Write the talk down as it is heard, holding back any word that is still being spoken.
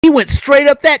He went straight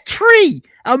up that tree.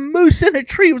 A moose in a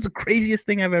tree was the craziest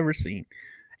thing I've ever seen.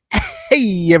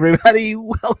 Hey, everybody.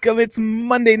 Welcome. It's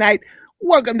Monday night.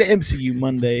 Welcome to MCU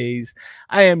Mondays.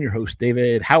 I am your host,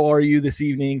 David. How are you this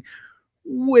evening?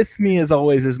 With me, as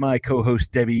always, is my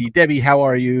co-host, Debbie. Debbie, how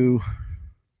are you?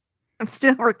 I'm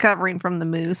still recovering from the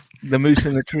moose. The moose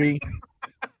in the tree?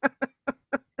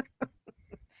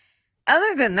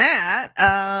 Other than that,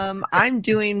 I'm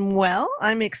doing well.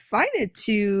 I'm excited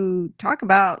to talk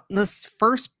about this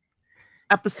first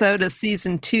episode of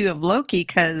season 2 of Loki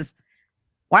because,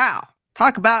 wow,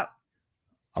 talk about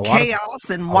chaos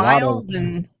and wild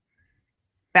and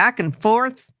back and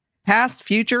forth, past,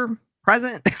 future,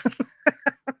 present.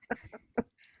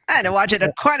 I had to watch it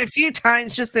quite a few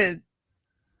times just to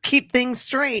keep things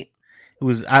straight. It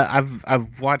was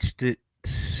I've watched it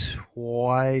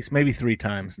twice, maybe 3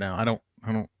 times now. I don't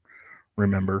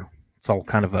remember. It's all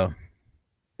kind of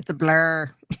it's a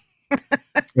blur.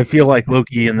 I feel like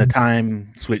Loki and the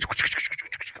time switch.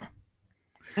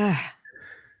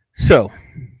 So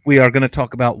we are going to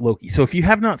talk about Loki. So if you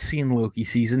have not seen Loki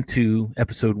season 2,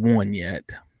 episode 1 yet,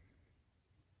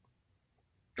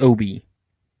 Obi,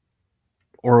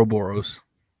 Ouroboros,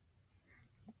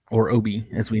 or Obi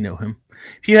as we know him.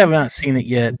 If you have not seen it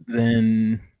yet,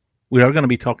 then we are going to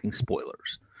be talking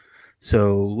spoilers.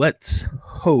 So let's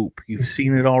hope you've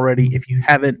seen it already. If you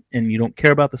haven't and you don't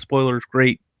care about the spoilers,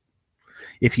 great.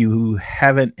 If you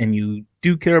haven't and you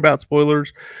do care about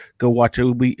spoilers, go watch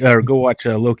Obi or go watch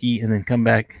Loki and then come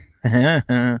back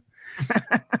and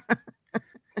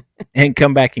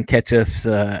come back and catch us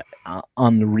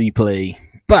on the replay.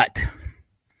 But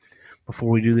before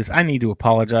we do this, I need to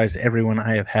apologize to everyone.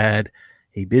 I have had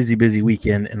a busy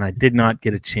weekend, and I did not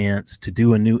get a chance to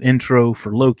do a new intro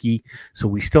for Loki, so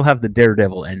we still have the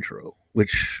Daredevil intro,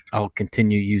 which I'll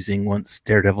continue using once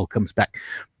Daredevil comes back.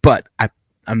 But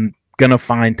I'm going to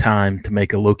find time to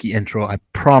make a Loki intro. I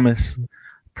promise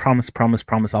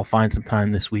I'll find some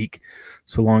time this week,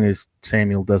 so long as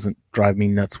Samuel doesn't drive me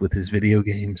nuts with his video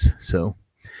games. So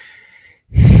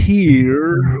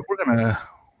here, we're gonna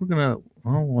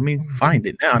well, let me find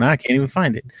it now. Now I can't even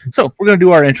find it. So we're going to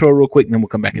do our intro real quick, and then we'll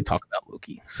come back and talk about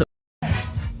Loki. So.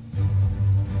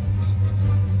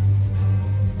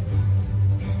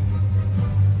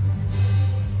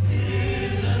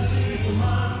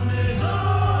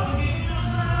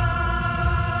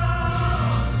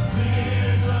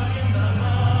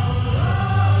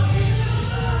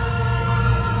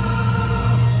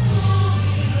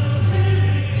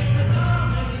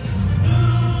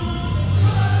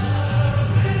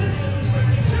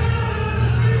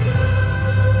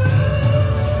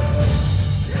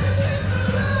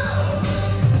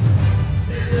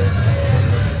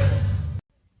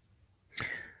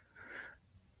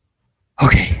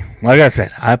 Okay, like I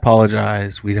said, I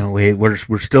apologize.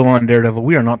 We're still on Daredevil.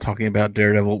 We are not talking about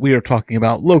Daredevil. We are talking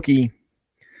about Loki,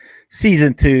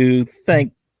 season 2.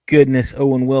 Thank goodness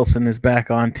Owen Wilson is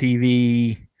back on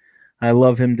TV. I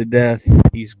love him to death.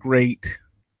 He's great.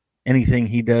 Anything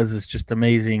he does is just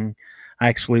amazing. I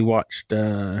actually watched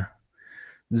Zoolander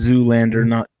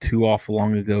not too awful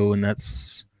long ago, and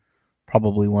that's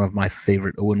probably one of my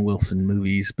favorite Owen Wilson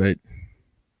movies, but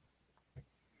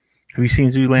have you seen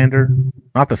Zoolander?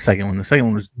 Not the second one. The second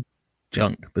one was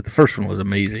junk, but the first one was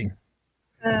amazing.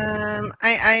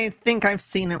 I think I've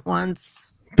seen it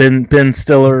once. Ben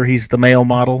Stiller, he's the male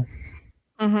model.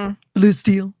 Mm-hmm. Blue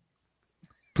Steel,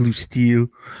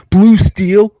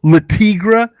 La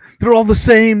Tigra. They're all the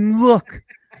same look.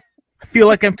 I feel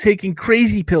like I'm taking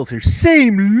crazy pills here.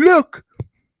 Same look.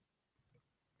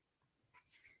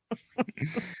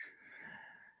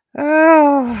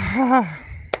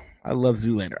 I love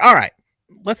Zoolander. All right,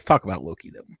 let's talk about Loki,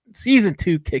 though. Season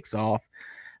 2 kicks off.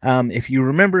 If you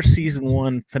remember season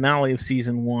 1, finale of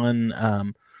season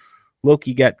 1,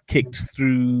 Loki got kicked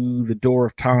through the door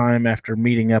of time after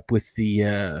meeting up with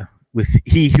the with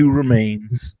He Who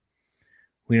Remains.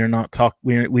 We are not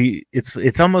talking.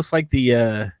 It's almost like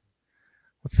the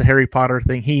what's the Harry Potter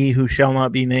thing? He who shall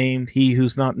not be named, he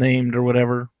who's not named, or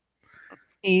whatever.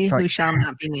 He who shall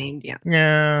not be named. Yes.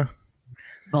 Yeah.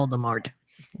 Voldemort.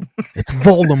 It's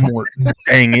Voldemort.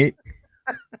 Dang it.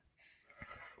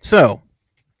 So,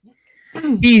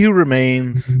 He Who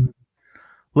Remains.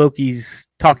 Loki's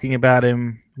talking about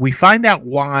him. We find out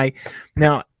why.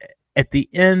 Now, at the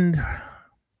end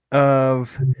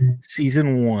of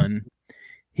season 1,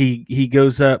 he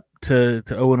goes up to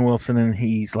Owen Wilson and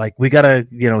he's like, we gotta,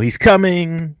 he's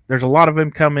coming. There's a lot of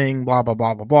him coming, blah, blah,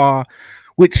 blah, blah, blah.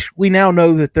 Which we now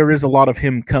know that there is a lot of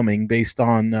him coming based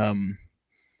on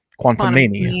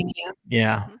Quantumania.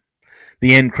 Yeah.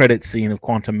 The end credit scene of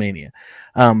Quantumania.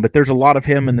 But there's a lot of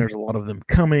him, and there's a lot of them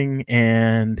coming.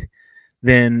 And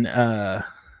then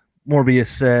Morbius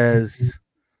says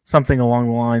something along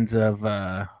the lines of,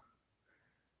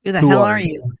 Who the hell are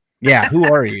you? Yeah,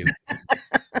 who are you?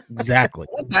 Exactly.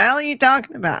 What the hell are you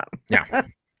talking about? Yeah.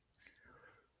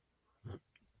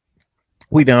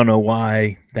 We don't know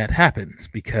why that happens,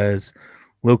 because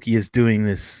Loki is doing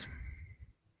this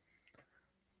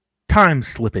time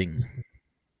slipping,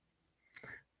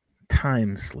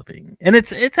 and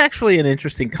it's actually an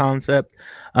interesting concept.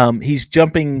 He's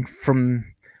jumping from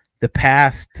the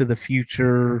past to the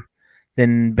future,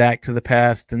 then back to the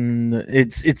past, and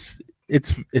it's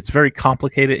very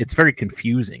complicated. It's very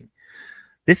confusing.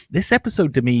 This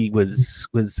episode to me was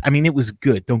I mean, it was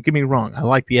good. Don't get me wrong. I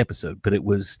liked the episode, but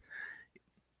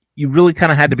you really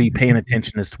kind of had to be paying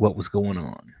attention as to what was going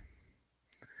on,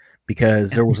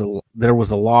 because there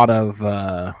was a lot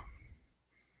of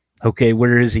okay,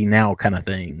 where is he now kind of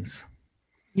things.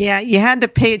 Yeah, you had to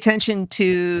pay attention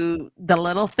to the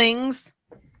little things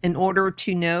in order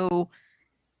to know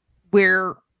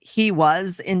where he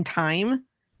was in time.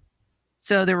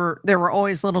 So there were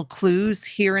always little clues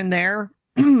here and there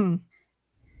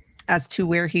as to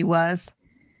where he was.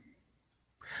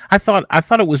 I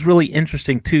thought it was really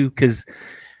interesting too, because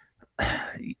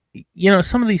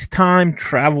some of these time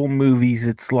travel movies,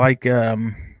 it's like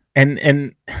and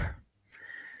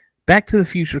Back to the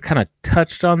Future kind of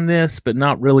touched on this, but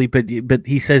not really. But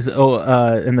he says,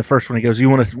 in the first one, he goes, "You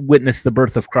want to witness the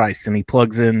birth of Christ," and he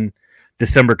plugs in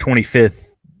December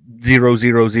 25th,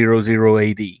 0000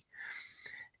 AD,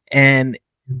 and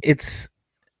it's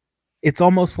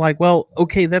almost like, well,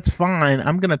 okay, that's fine.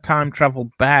 I'm going to time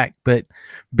travel back, but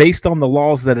based on the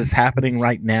laws that is happening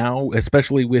right now,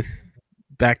 especially with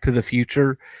Back to the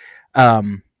Future,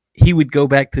 he would go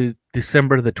back to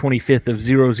December the 25th of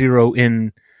 00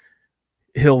 in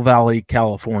Hill Valley,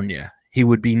 California. He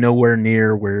would be nowhere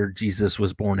near where Jesus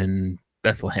was born in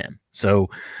Bethlehem. So,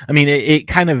 I mean, it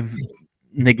kind of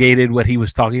negated what he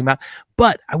was talking about.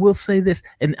 But I will say this,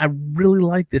 and I really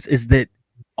like this, is that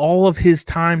all of his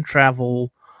time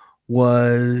travel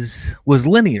was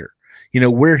linear.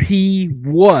 Where he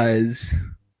was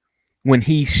when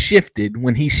he shifted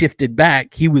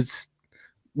back, he was,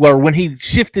 well, when he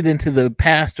shifted into the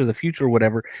past or the future or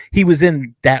whatever, he was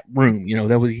in that room.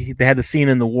 They had the scene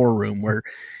in the war room where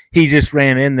he just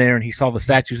ran in there and he saw the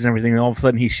statues and everything, and all of a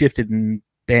sudden he shifted and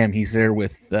bam, he's there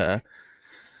with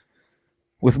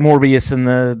Morbius and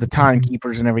the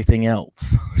timekeepers and everything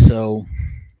else. So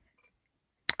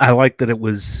I like that it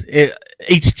was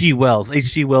H.G. Wells.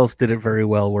 H.G. Wells did it very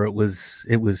well, where it was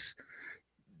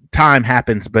time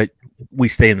happens, but we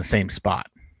stay in the same spot.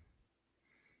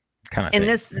 Kind of thing.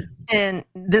 And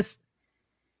this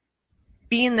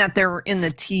being that they're in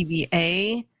the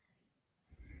TVA,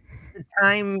 the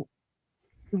time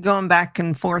going back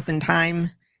and forth in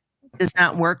time does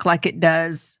not work like it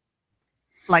does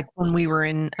like when we were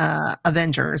in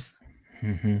Avengers.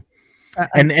 Mm-hmm.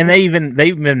 And they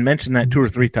even mentioned that 2 or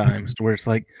 3 times, to where it's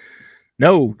like,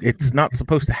 no, it's not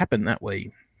supposed to happen that way.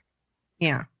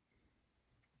 Yeah.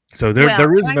 So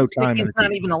there is no time. It's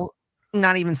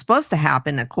not even supposed to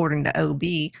happen according to OB.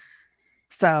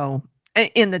 So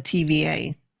in the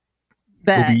TVA,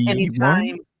 but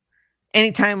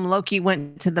anytime Loki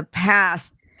went to the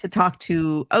past to talk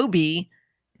to OB,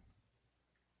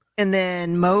 and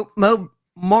then Mobius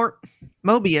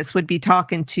would be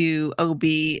talking to OB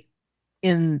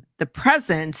in the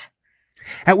present.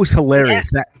 That was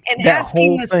hilarious. That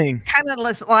whole thing, kind of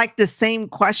like the same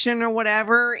question or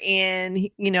whatever. And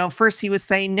first he would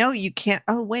say, "No, you can't."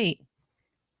 Oh, wait.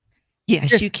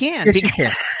 Yes, you can. Yes, you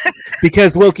can.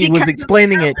 Because Loki was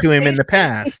explaining it to him in the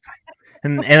past,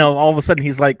 and all of a sudden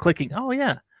he's like clicking. Oh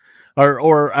yeah,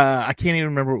 or I can't even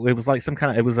remember. It was like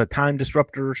it was a time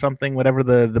disruptor or something. Whatever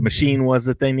the machine was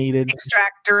that they needed.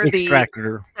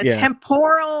 Extractor. The yeah.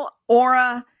 temporal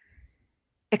aura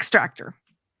extractor.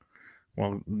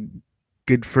 Well,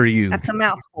 good for you. That's a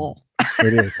mouthful.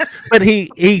 It is. But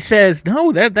he says,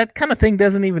 no, that kind of thing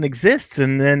doesn't even exist.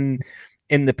 And then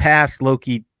in the past,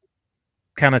 Loki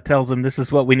kind of tells him, this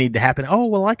is what we need to happen. Oh,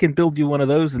 well, I can build you one of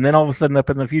those. And then all of a sudden up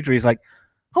in the future, he's like,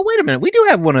 oh, wait a minute. We do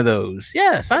have one of those.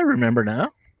 Yes, I remember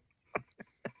now.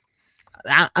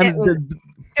 The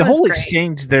whole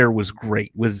exchange there was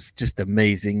great. Was just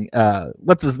amazing.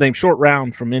 What's his name? Short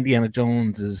Round from Indiana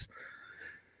Jones is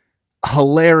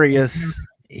hilarious.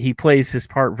 Mm-hmm. He plays his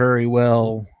part very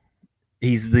well.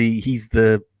 He's the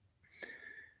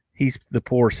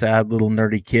poor, sad little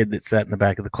nerdy kid that sat in the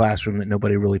back of the classroom that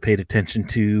nobody really paid attention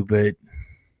to, but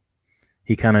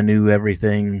he kind of knew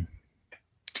everything.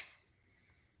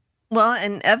 Well,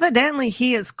 and evidently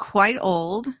he is quite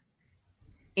old.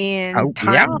 and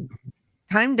yeah.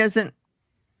 time doesn't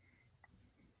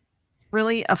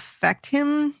really affect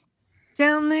him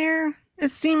down there, it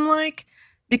seemed like,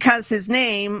 because his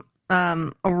name,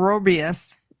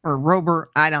 Ouroboros, or Rober,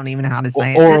 I don't even know how to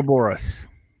say it. Ouroboros.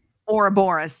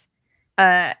 Ouroboros,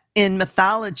 in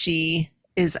mythology,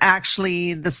 is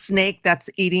actually the snake that's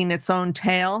eating its own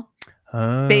tail.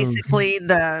 Oh, Basically,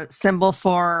 the symbol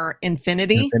for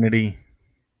infinity. Infinity.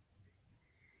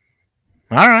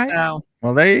 All right. So,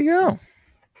 Well, there you go.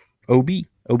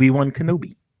 Obi-Wan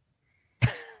Kenobi.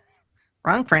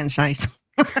 wrong franchise.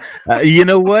 You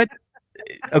know what?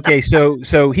 Okay,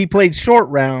 so he played short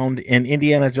round in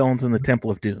Indiana Jones and the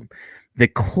Temple of Doom. The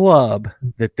club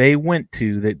that they went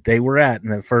to, that they were at in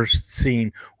the first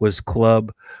scene, was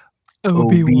Club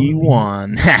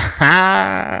Obi-Wan.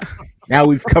 Now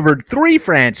we've covered 3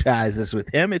 franchises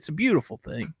with him. It's a beautiful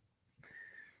thing.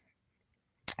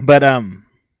 But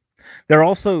they're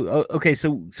also okay.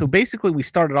 So basically, we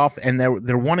started off, and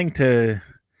they're wanting to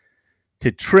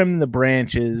trim the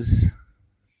branches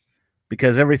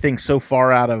because everything's so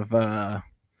far out of the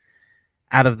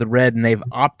red, and they've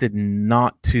opted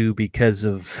not to because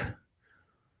of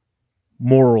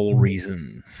moral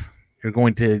reasons. You're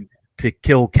going to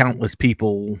kill countless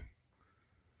people.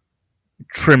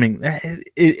 Trimming.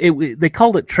 They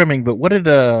called it trimming, but what did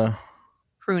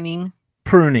Pruning.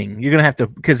 pruning? You're gonna have to,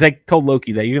 because they told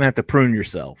Loki that you're gonna have to prune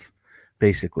yourself,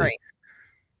 basically. Right.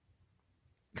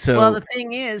 So, well, the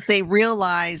thing is, they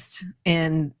realized,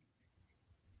 and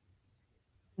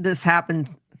this happened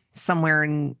somewhere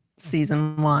in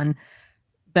season 1,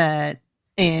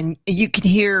 and you can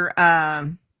hear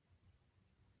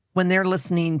when they're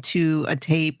listening to a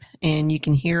tape, and you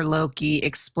can hear Loki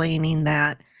explaining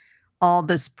that all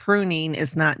this pruning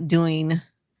is not doing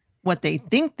what they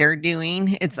think they're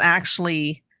doing. It's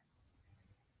actually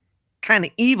kind of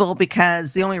evil,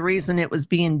 because the only reason it was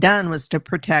being done was to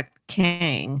protect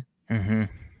Kang,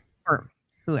 or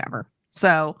whoever.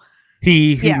 So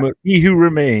he who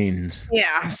remains.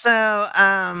 Yeah. So,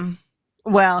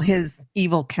 well, his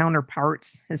evil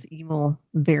counterparts, his evil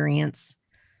variants.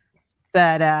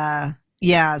 But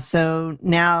yeah, so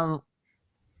now,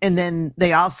 and then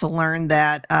they also learned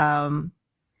that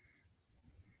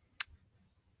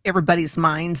everybody's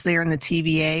minds there in the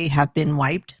TVA have been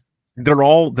wiped. They're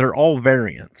all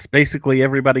variants. Basically,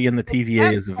 everybody in the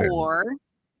TVA is a variant. Or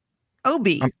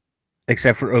Obi.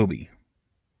 Except for Obi.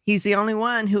 He's the only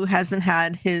one who hasn't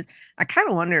had his. I kind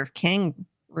of wonder if Kang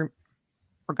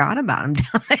forgot about him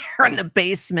down there in the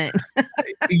basement.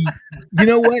 You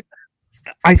know what?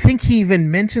 I think he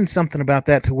even mentioned something about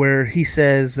that, to where he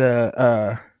says,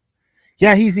 yeah,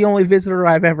 he's the only visitor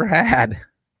I've ever had.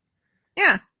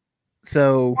 Yeah.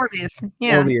 So Morbius.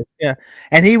 Yeah. Morbius, yeah.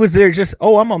 And he was there just,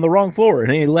 I'm on the wrong floor,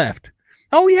 and he left.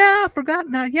 Oh yeah, I forgot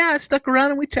now. Yeah, I stuck around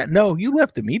and we chat. No, you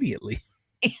left immediately.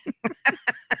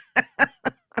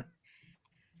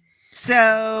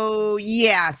 So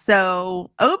yeah,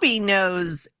 so Obi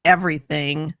knows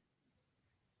everything.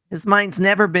 His mind's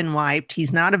never been wiped.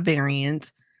 He's not a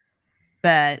variant,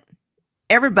 but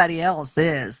everybody else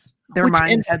is. Their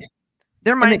minds have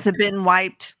been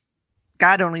wiped.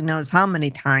 God only knows how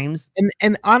many times.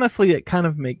 And honestly, it kind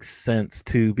of makes sense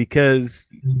too, because,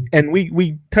 and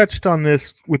we touched on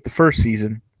this with the first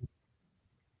season,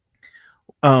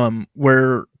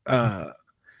 where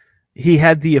he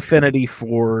had the affinity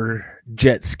for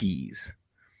jet skis.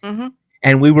 Mm-hmm.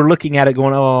 And we were looking at it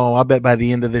going, I bet by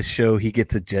the end of this show he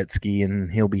gets a jet ski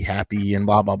and he'll be happy and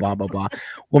blah, blah, blah, blah, blah.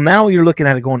 Well, now you're looking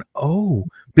at it going,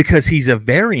 because he's a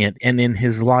variant, and in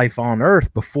his life on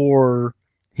Earth, before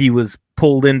he was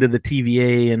pulled into the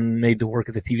TVA and made to work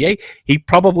at the TVA, he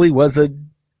probably was a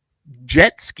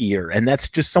jet skier. And that's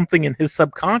just something in his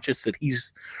subconscious that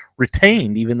he's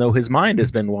retained, even though his mind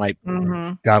has been wiped.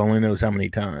 Mm-hmm. God only knows how many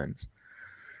times.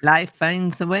 Life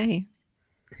finds a way.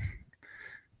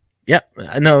 Yeah,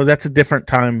 no, that's a different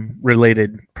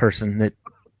time-related person. That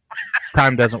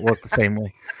time doesn't work the same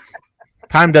way.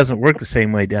 Time doesn't work the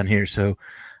same way down here. So,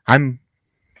 that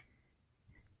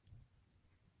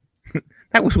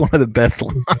was one of the best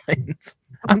lines.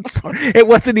 I'm sorry, it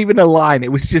wasn't even a line.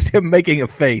 It was just him making a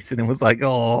face, and it was like,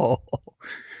 "Oh,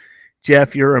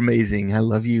 Jeff, you're amazing. I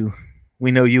love you.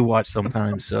 We know you watch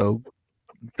sometimes, so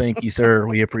thank you, sir.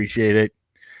 We appreciate it.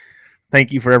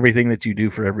 Thank you for everything that you do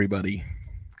for everybody."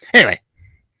 Anyway,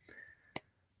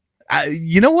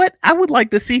 you know what? I would like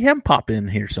to see him pop in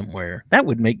here somewhere. That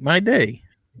would make my day.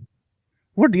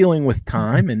 We're dealing with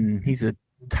time, and he's a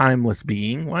timeless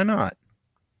being. Why not?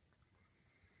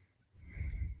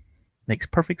 Makes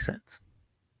perfect sense.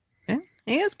 Yeah,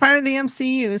 he is part of the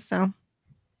MCU, so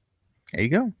there you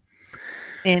go.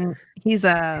 And he's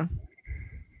a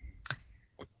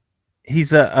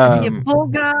He's Is he a a full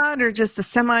god or just a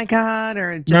semi god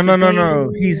or no just a no no deity?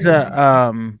 no. He's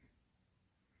a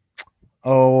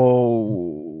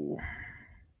oh,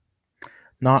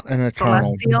 not an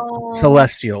eternal, Celestial?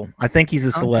 celestial. I think he's a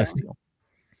Okay. celestial.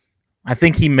 I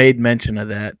think he made mention of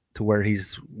that to where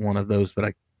he's one of those, but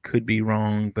I could be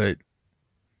wrong. But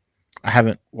I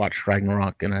haven't watched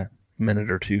Ragnarok in a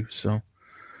minute or two, so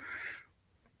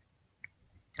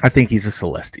I think he's a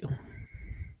celestial.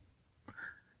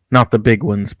 Not the big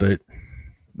ones, but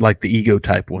like the ego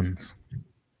type ones.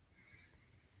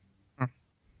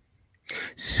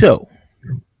 So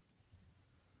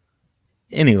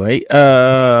anyway,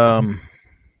 where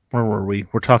were we?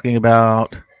 We're talking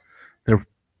about they're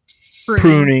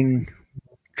pruning,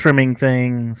 trimming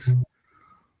things.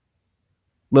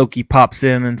 Loki pops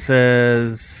in and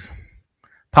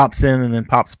pops in and then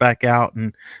pops back out.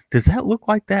 And does that look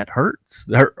like that hurts?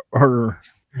 Or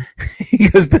he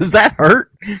goes, does that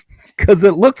hurt? Because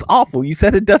it looks awful. You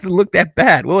said it doesn't look that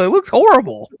bad. Well, it looks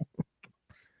horrible.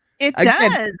 It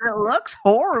does. It looks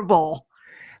horrible.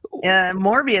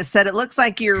 Morbius said it looks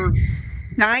like you're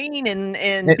dying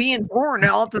and being born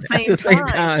all at the same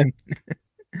time.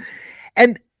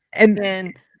 And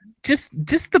just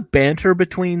the banter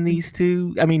between these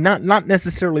two. I mean, not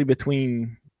necessarily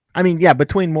between. I mean, yeah,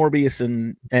 between Morbius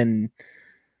and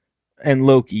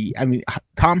Loki. I mean,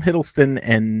 Tom Hiddleston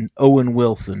and Owen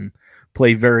Wilson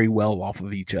play very well off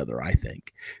of each other. I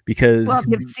think because if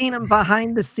you've seen them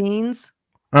behind the scenes.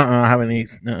 I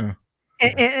haven't.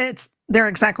 They're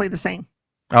exactly the same.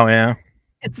 Oh yeah,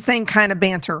 it's the same kind of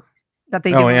banter that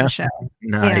they do on the show.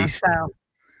 Nice. Yeah, so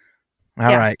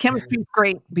all right, chemistry's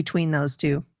great between those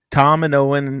two. Tom and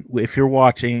Owen, if you're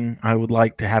watching, I would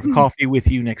like to have coffee with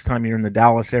you next time you're in the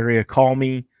Dallas area. Call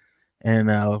me, and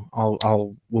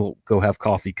we'll go have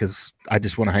coffee because I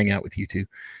just want to hang out with you two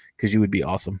because you would be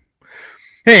awesome.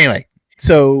 Anyway,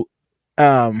 so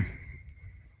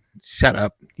shut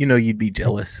up. You know you'd be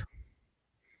jealous.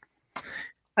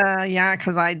 Yeah,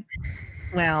 because I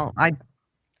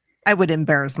would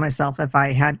embarrass myself if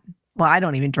I had. Well, I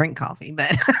don't even drink coffee, but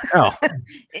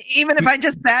even if I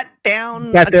just sat there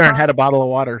and had a bottle of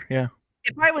water, yeah.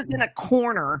 If I was in a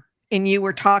corner and you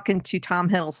were talking to Tom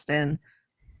Hiddleston,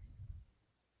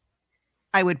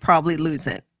 I would probably lose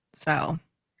it. So,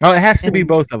 it has to be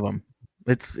both of them.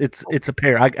 It's a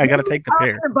pair. I got to take the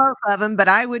pair. Both of them, but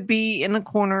I would be in the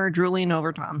corner drooling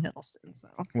over Tom Hiddleston. So,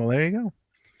 well, there you go.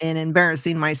 And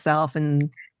embarrassing myself and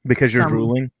because you're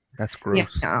drooling. That's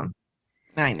gross. Yeah,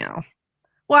 I know.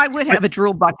 Well, I would have a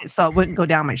drool bucket so it wouldn't go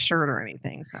down my shirt or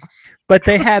anything. So, but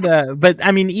they had but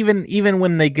I mean, even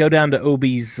when they go down to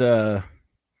Obi's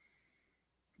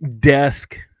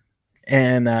desk,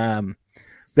 and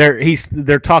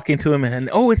they're talking to him, and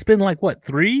it's been like what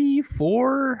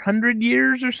 300-400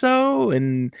 years or so,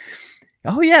 and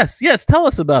yes, tell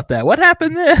us about that. What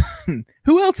happened then?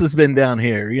 Who else has been down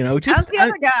here? How's the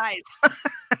other guys?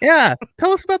 Yeah,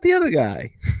 tell us about the other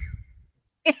guy.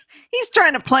 He's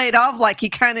trying to play it off like he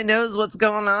kind of knows what's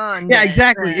going on. Yeah,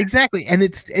 exactly. And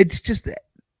it's just that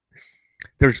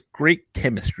there's great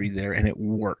chemistry there, and it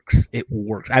works. It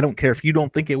works. I don't care if you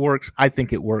don't think it works. I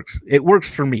think it works. It works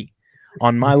for me.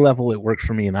 On my level, it works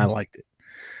for me, and I liked it.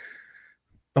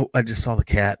 Oh, I just saw the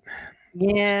cat.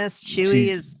 Yes,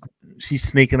 Chewie she's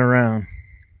sneaking around.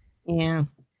 Yeah.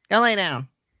 Go lay down.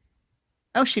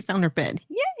 Oh, she found her bed.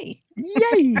 Yay.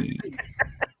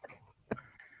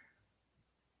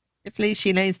 Hopefully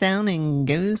she lays down and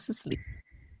goes to sleep.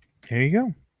 There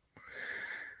you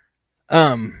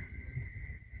go.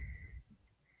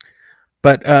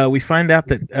 But we find out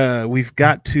that we've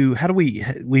got to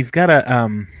we've got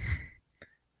to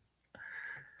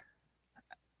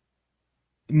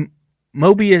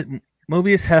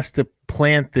Mobius has to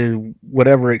plant the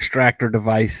whatever extractor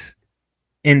device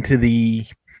into the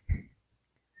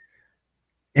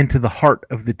heart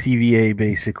of the TVA,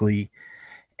 basically,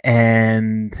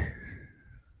 and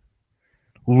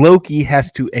Loki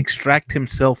has to extract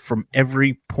himself from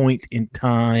every point in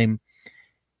time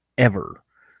ever.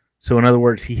 So in other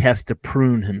words, he has to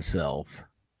prune himself.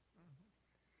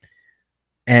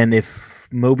 And if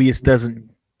Mobius doesn't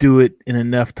do it in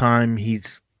enough time,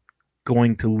 he's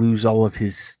going to lose all of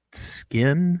his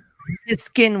skin. His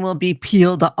skin will be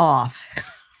peeled off.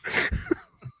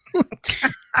 Who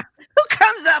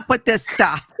comes up with this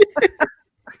stuff?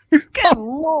 Good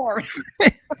Lord.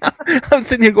 I'm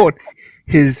sitting here going,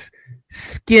 his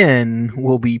skin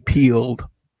will be peeled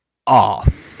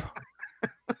off.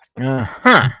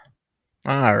 Uh-huh.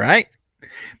 All right.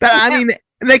 But I mean,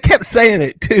 they kept saying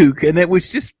it too, and it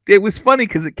was funny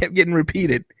because it kept getting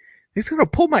repeated. He's going to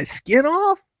pull my skin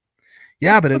off?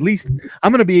 Yeah, but at least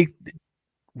I'm going to be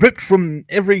ripped from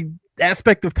every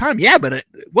aspect of time. Yeah, but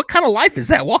what kind of life is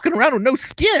that? Walking around with no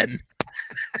skin.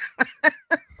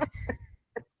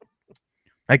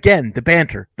 Again, the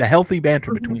banter, the healthy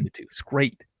banter between the two. It's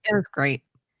great. It was great.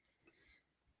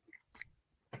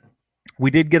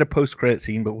 We did get a post-credit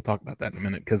scene, but we'll talk about that in a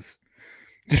minute. Because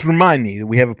just remind me that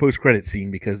we have a post-credit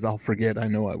scene, because I'll forget. I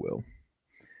know I will.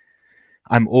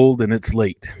 I'm old and it's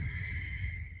late,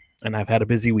 and I've had a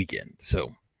busy weekend.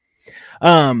 So,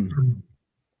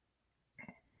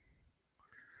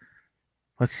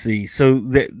 let's see. So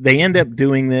they end up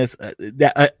doing this,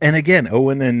 and again,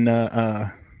 Owen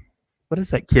and what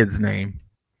is that kid's name?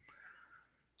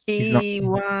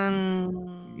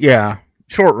 One. Yeah,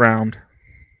 Short Round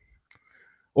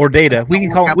or Data. We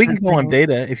can call him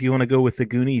Data if you want to go with the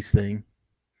Goonies thing,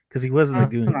 because he was in the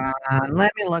Goonies.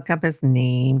 Let me look up his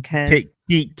name. Because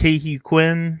K.Hugh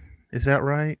Quinn, is that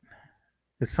right?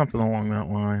 It's something along that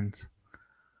lines.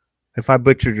 If I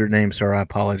butchered your name, sir, I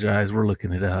apologize. We're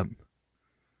looking it up.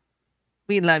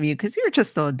 We love you because you're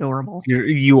just so adorable.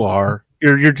 You are.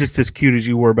 You're just as cute as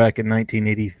you were back in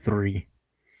 1983.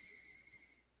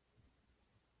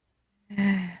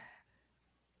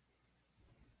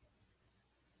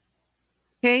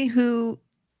 Ke-Huy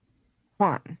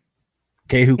Quan.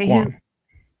 Ke-Huy Quan.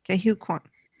 Ke-Huy Quan.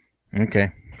 Okay.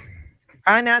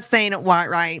 I'm not saying it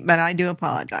right, but I do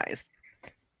apologize.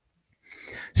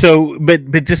 So,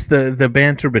 but just the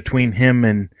banter between him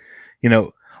and,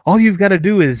 all you've got to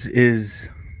do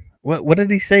is what did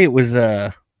he say? It was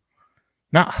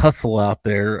not hustle out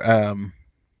there.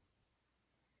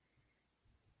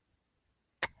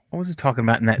 What was he talking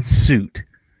about in that suit?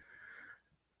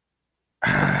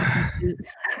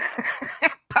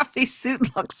 Puffy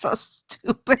suit looks so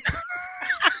stupid.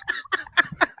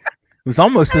 It was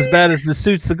almost as bad as the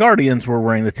suits the Guardians were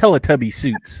wearing, the Teletubby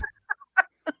suits.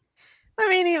 I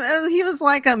mean, he was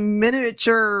like a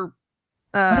miniature.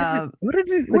 What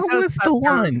was the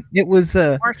line? It was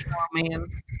Marshmallow Man.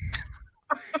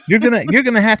 You're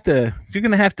gonna have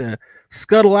to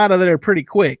scuttle out of there pretty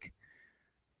quick.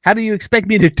 How do you expect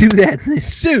me to do that in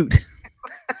this suit?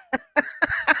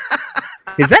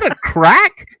 Is that a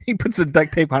crack? He puts the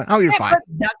duct tape on it. Oh, you're fine.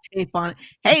 Put duct tape on it.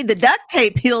 Hey, the duct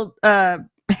tape held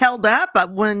up,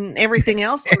 but when everything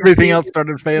else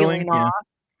started failing. Yeah.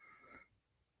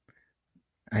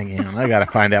 Hang on, I gotta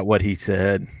find out what he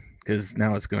said, because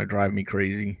now it's gonna drive me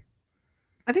crazy.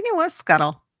 I think it was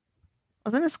Scuttle.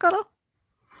 Wasn't it Scuttle?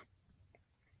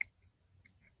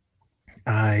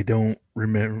 I don't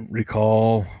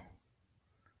recall.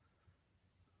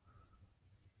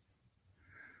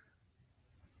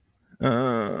 I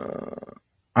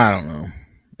don't know.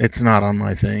 It's not on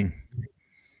my thing.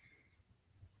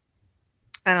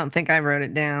 I don't think I wrote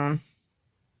it down.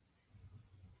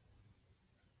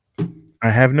 I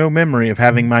have no memory of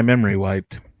having my memory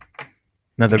wiped.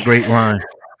 Another great line.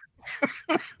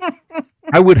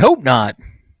 I would hope not.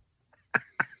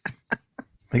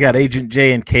 They got Agent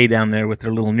J and K down there with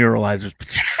their little neuralizers.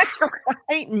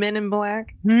 Right, Men in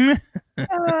Black.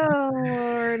 Oh,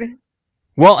 Lord.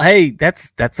 Well, hey,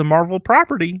 that's a Marvel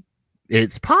property.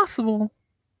 It's possible.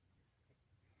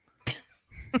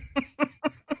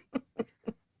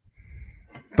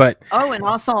 But and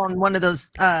also on one of those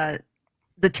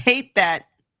the tape that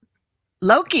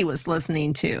Loki was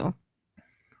listening to.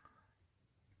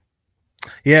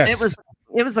 Yes.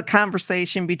 It was a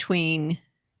conversation between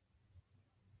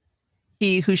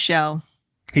he who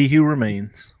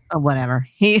remains. Or whatever.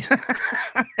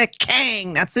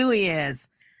 Kang, that's who he is.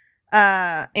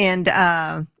 And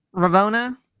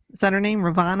Ravonna, is that her name?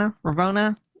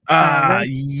 Ravonna?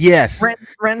 Yes.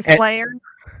 Ren's player.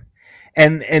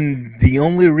 And the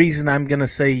only reason I'm going to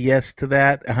say yes to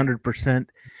that 100%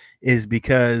 is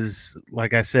because,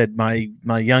 like I said, my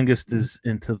youngest is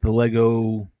into the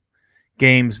Lego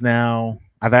games now.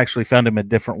 I've actually found him a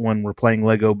different one. We're playing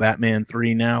Lego Batman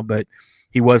 3 now, but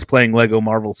he was playing Lego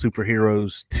Marvel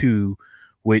Superheroes 2,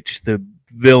 which the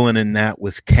villain in that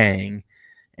was Kang.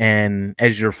 And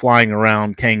as you're flying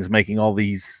around, Kang's making all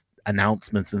these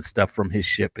announcements and stuff from his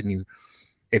ship. And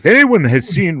if anyone has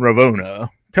seen Ravonna,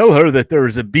 tell her that there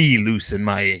is a bee loose in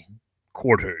my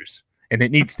quarters and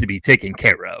it needs to be taken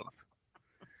care of.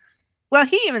 Well,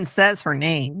 he even says her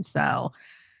name, so,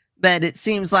 but it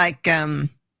seems like, there's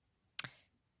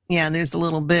a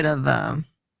little bit of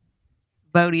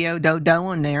Bodio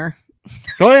Dodo in there.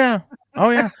 Oh yeah.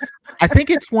 I think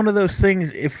it's one of those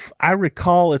things. If I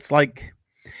recall, it's like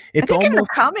I think in the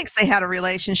comics they had a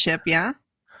relationship. Yeah,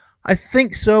 I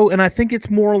think so, and I think it's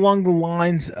more along the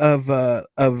lines of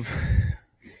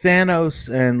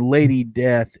Thanos and Lady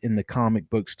Death in the comic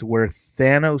books, to where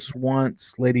Thanos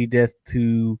wants Lady Death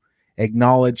to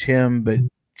acknowledge him, but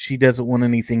she doesn't want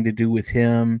anything to do with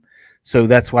him. So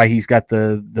that's why he's got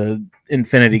the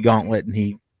Infinity Gauntlet and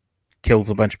he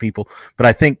kills a bunch of people. But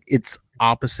I think it's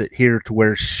opposite here to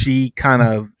where she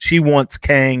wants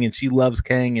Kang and she loves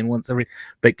Kang and wants everything,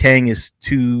 but Kang is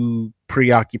too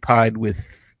preoccupied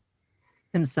with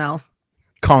himself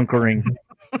conquering.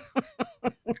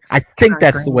 I think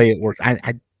that's the way it works.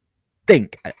 I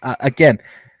think again,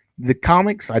 the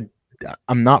comics,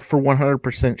 I'm not for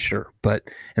 100% sure,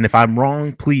 and if I'm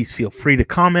wrong, please feel free to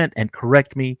comment and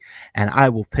correct me, and I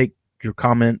will take your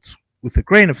comments with a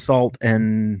grain of salt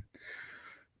and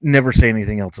never say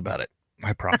anything else about it.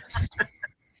 I promise.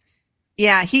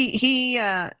 Yeah, he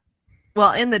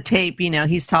well, in the tape,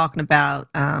 he's talking about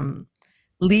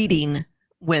leading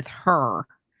with her.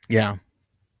 Yeah.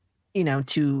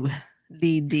 To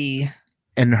lead the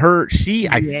and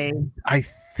I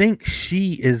think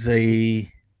she is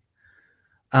a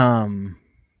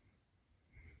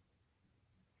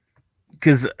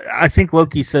because I think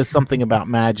Loki says something about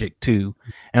magic too,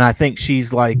 and I think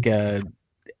she's like a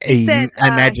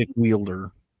magic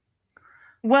wielder.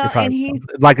 Well, and he's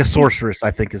like a sorceress,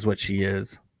 I think is what she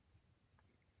is.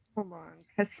 Hold on,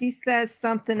 because he says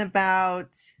something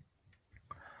about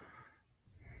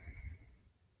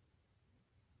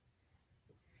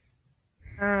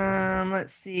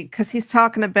let's see, because he's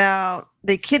talking about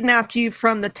they kidnapped you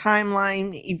from the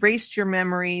timeline, erased your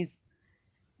memories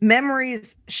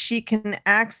she can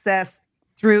access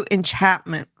through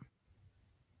enchantment.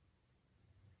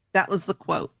 That was the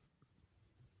quote.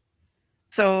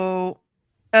 So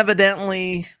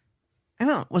evidently, I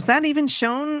don't know, was that even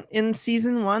shown in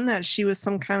season 1 that she was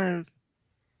some kind of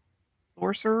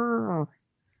sorcerer or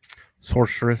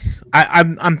sorceress?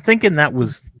 I'm thinking that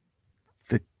was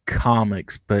the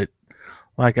comics, but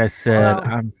like I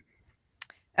said,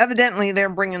 evidently they're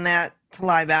bringing that to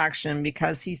live action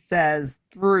because he says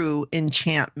through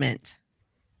enchantment.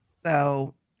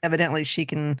 So evidently she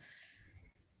can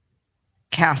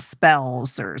cast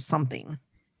spells or something.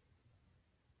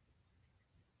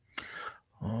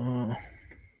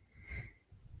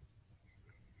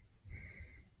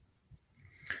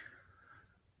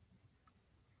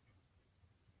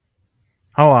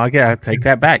 Oh, I gotta take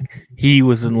that back. He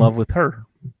was in love with her.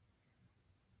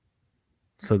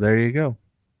 So there you go.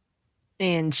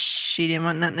 And she didn't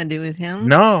want nothing to do with him?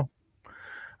 No.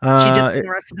 She just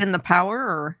interested in the power,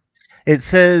 or? It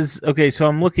says, okay, so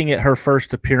I'm looking at her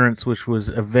first appearance, which was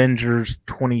Avengers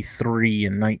 23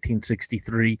 in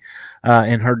 1963,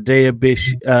 and her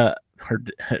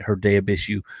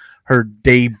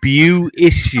debut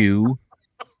issue.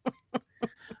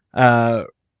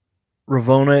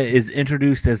 Ravonna is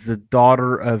introduced as the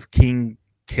daughter of King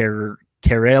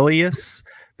Karelius,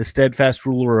 the steadfast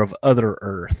ruler of Other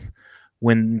Earth.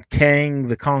 When Kang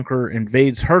the Conqueror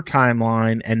invades her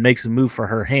timeline and makes a move for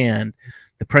her hand,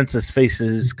 the princess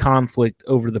faces conflict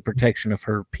over the protection of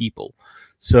her people.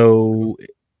 So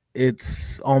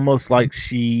it's almost like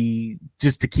she,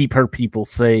 just to keep her people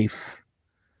safe,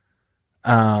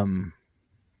 but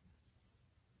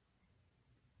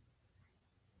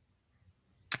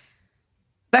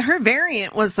her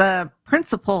variant was a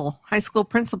high school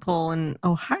principal in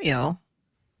Ohio.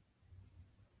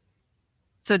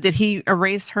 So did he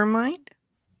erase her mind?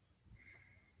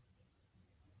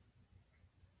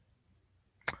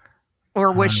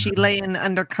 Or was she laying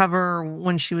undercover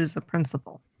when she was a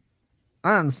principal?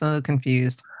 I'm so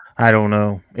confused. I don't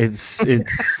know. It's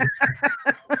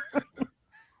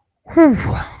whew,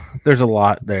 there's a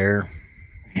lot there.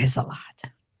 There's a lot.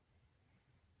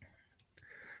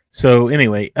 So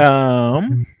anyway,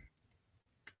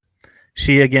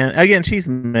 she again she's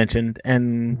mentioned,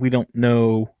 and we don't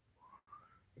know.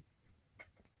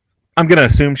 I'm gonna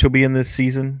assume she'll be in this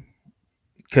season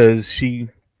because she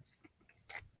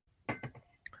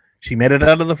made it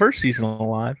out of the first season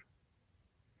alive.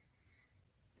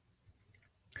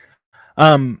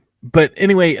 But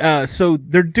anyway, so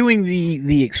they're doing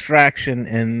the extraction,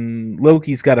 and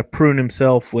Loki's got to prune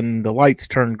himself when the lights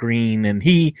turn green, and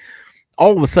he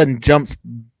all of a sudden jumps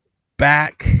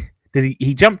back. Did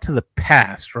he jumped to the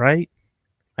past, right?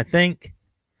 I think.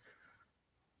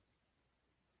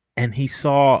 And he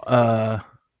saw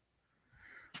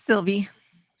Sylvie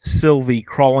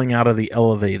crawling out of the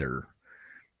elevator.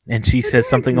 And she says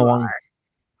something along,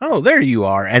 "Oh, there you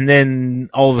are." And then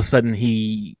all of a sudden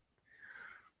he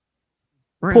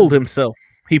pulled himself.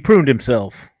 He pruned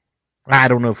himself. I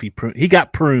don't know if he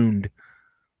got pruned.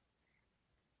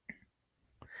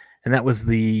 And that was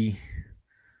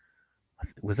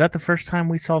was that the first time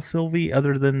we saw Sylvie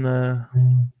other than the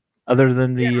that's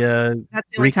the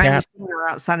only recap? Time we saw her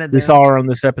outside of we saw her on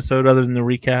this episode other than the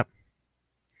recap.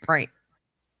 Right.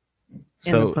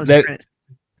 in the So post that, credits.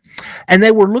 and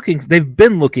they've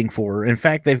been looking for her. In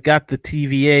fact, they've got the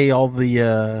TVA, all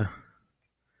the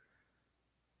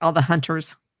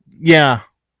Hunters. yeah,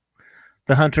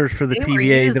 the hunters for the They were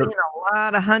TVA. using a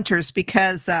lot of hunters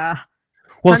because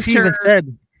Well, she even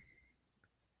said,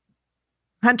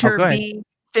 Hunter go ahead.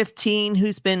 B-15,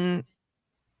 who's been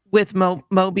with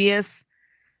Mobius,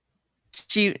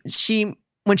 she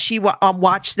when she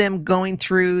watched them going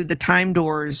through the time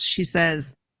doors, she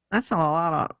says, "That's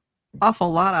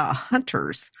awful lot of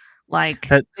hunters." Like,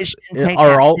 That's take are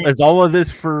that all thing. is all of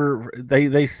this for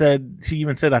they said, she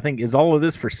even said, I think, is all of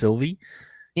this for Sylvie?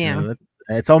 Yeah.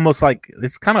 It's almost like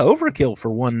it's kind of overkill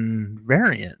for one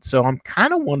variant. So I'm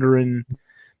kind of wondering,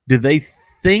 do they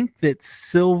think that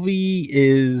Sylvie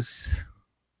is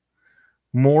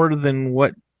more than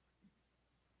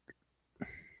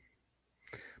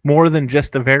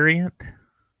just a variant?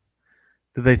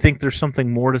 Do they think there's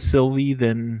something more to Sylvie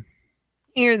than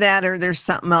Either that or there's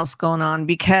something else going on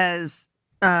because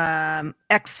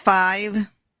X5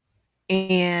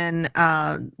 and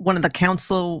one of the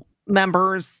council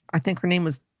members, I think her name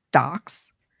was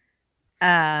Docs.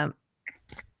 I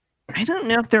don't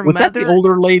know if their was that mother, the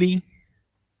older lady?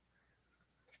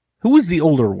 Who was the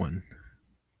older one?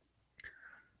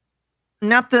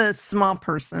 not the small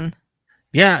person.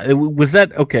 Yeah, was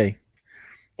that okay?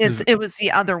 It was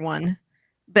the other one,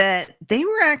 but they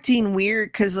were acting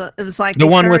weird because it was like The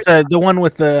one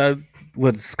with the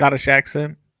Scottish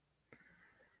accent.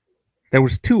 There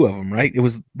was two of them, right? It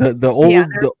was the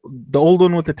old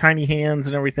one with the tiny hands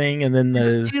and everything, and then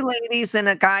there's two ladies and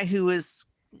a guy who was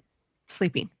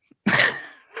sleeping.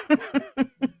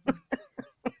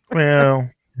 Well,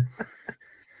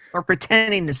 or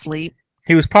pretending to sleep.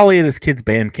 he was probably at his kid's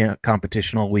band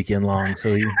competition all weekend long,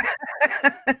 so he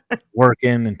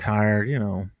working and tired.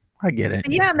 I get it.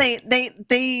 Yeah,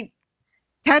 they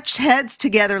touched heads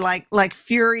together like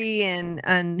Fury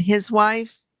and his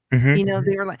wife. Mm-hmm.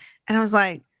 They were like, and I was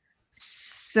like,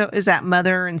 so is that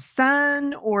mother and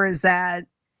son, or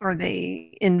are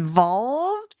they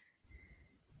involved?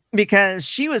 Because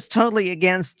she was totally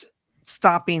against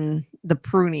stopping the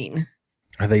pruning.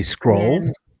 Are they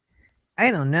Skrulls? I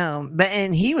don't know,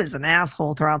 and he was an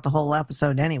asshole throughout the whole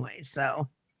episode anyway. So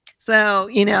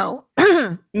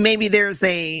maybe there's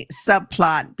a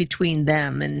subplot between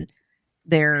them and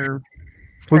their.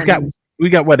 We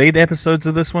got what, 8 episodes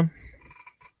of this one?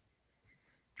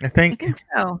 I think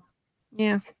so.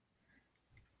 Yeah.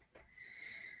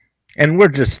 And we're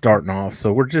just starting off,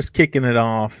 so we're just kicking it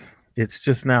off. It's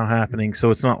just now happening, so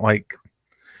it's not like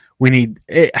we need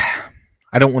it.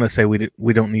 I don't want to say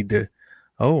we don't need to.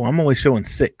 Oh, I'm only showing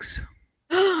 6.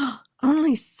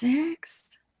 Only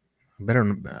 6?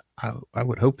 I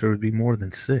would hope there would be more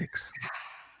than 6.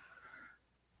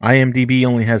 IMDb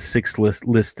only has 6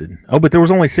 listed. Oh, but there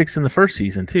was only 6 in the first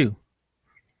season too.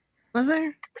 Was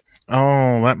there?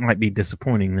 Oh, that might be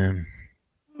disappointing then.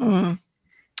 I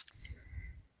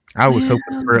was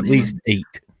hoping for at least 8.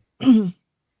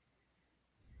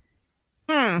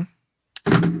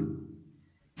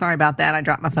 Sorry about that. I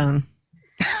dropped my phone.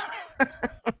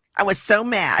 I was so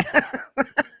mad.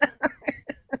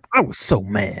 I was so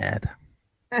mad.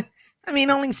 I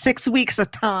mean, only 6 weeks of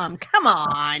Tom. Come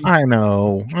on. I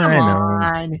know. Come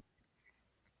on.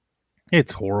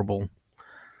 It's horrible.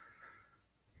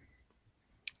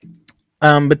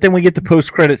 But then we get the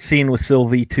post-credit scene with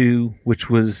Sylvie too, which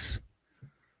was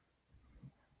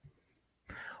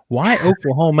why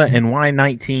Oklahoma and why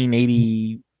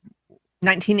 1980.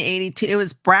 1982. It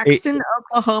was Braxton,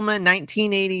 Oklahoma,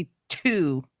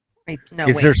 1982. No,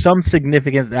 is there some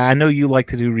significance? I know you like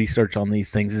to do research on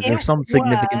these things. Is there some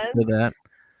significance to that?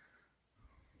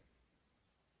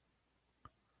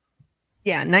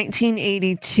 Yeah,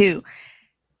 1982.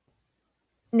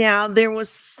 Now, there was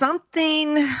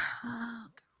something. Oh,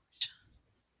 gosh.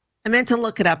 I meant to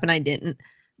look it up and I didn't.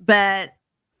 But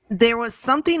there was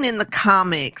something in the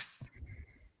comics.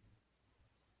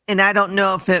 And I don't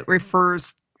know if it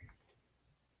refers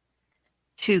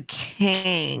to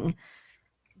Kang.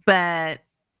 But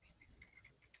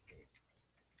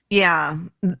yeah,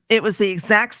 it was the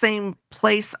exact same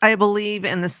place, I believe,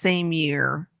 in the same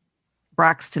year.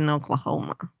 Braxton,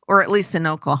 Oklahoma. Or at least in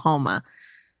Oklahoma.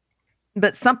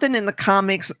 But something in the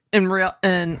comics in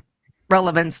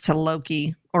relevance to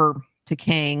Loki or to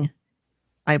Kang,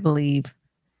 I believe.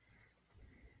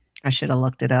 I should have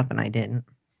looked it up and I didn't.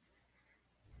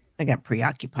 I got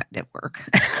preoccupied at work.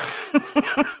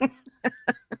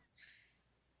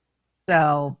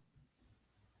 So.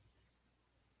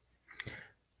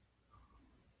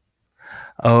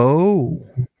 Oh.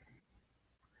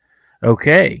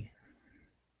 Okay.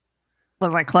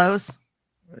 Was I close?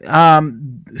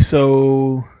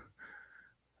 So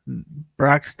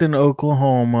Braxton,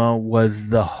 Oklahoma was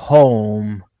the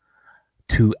home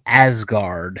to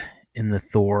Asgard in the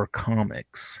Thor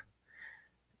comics.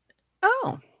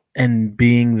 Oh. And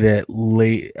being that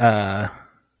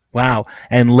wow,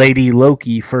 and Lady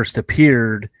Loki first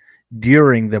appeared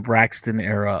during the Braxton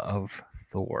era of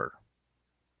Thor.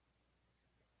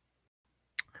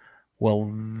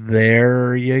 Well,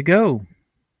 there you go.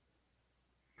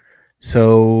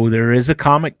 So there is a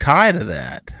comic tie to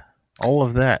that. All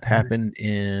of that happened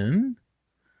in.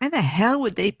 Why the hell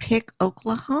would they pick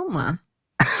Oklahoma?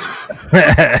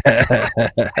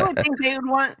 I would think they would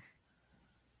want,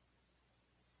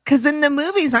 because in the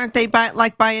movies, aren't they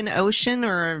by an ocean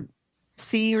or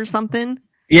sea or something?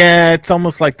 Yeah, it's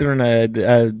almost like they're in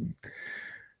a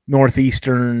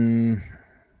northeastern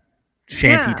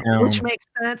shanty town. Which makes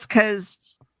sense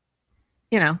because,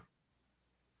 you know.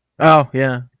 Oh,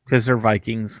 yeah, because they're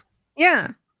Vikings. Yeah.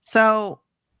 So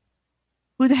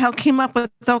who the hell came up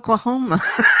with Oklahoma?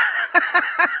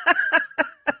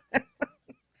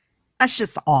 That's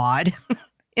just odd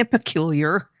and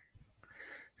peculiar.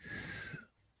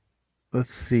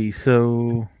 Let's see.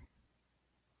 So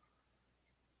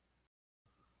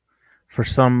for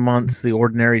some months, the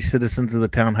ordinary citizens of the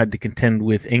town had to contend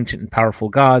with ancient and powerful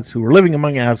gods who were living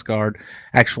among Asgard.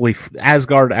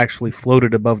 Asgard actually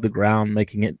floated above the ground,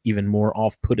 making it even more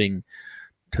off-putting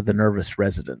to the nervous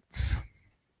residents.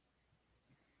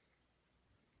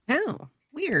 Oh,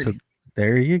 weird. So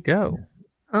there you go.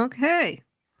 Okay.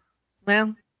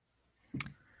 Well,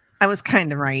 I was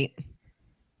kind of right.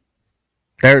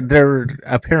 There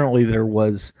apparently there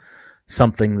was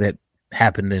something that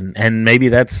happened and maybe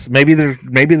they're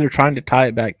trying to tie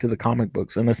it back to the comic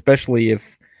books, and especially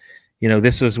if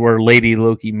this is where Lady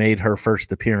Loki made her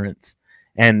first appearance,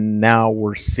 and now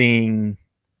we're seeing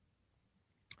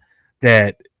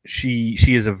that she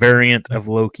is a variant of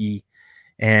Loki,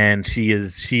 and she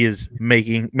is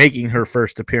making her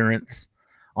first appearance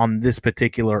on this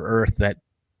particular Earth. That,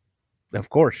 of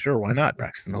course, sure, why not?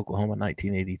 Braxton, Oklahoma,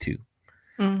 1982.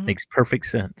 Mm-hmm. Makes perfect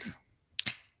sense.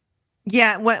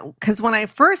 Yeah, because when I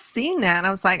first seen that, I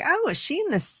was like, oh, is she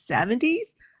in the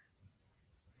 70s?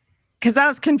 Because I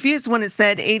was confused when it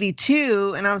said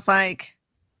 82, and I was like,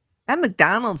 that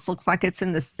McDonald's looks like it's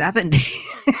in the 70s.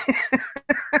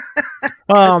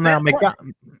 Well, now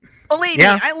McDonald's. Believe me,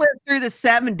 I lived through the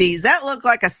 70s. That looked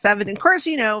like a 70. Of course,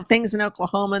 things in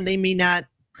Oklahoma, they may not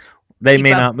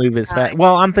move as fast.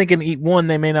 Well, I'm thinking, one,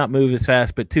 they may not move as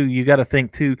fast, but two, you got to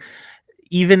think too,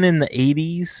 even in the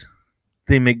 80s,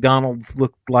 the McDonald's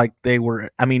looked like they were,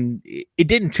 it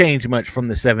didn't change much from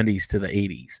the 70s to the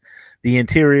 80s. The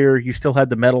interior, you still had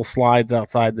the metal slides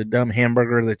outside, the dumb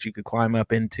hamburger that you could climb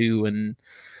up into, and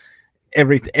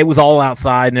everything. It was all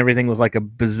outside, and everything was like a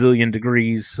bazillion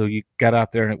degrees, so you got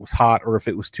out there and it was hot, or if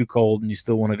it was too cold and you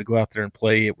still wanted to go out there and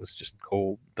play, it was just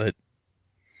cold. But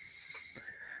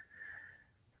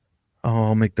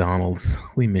oh, McDonald's,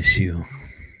 we miss you.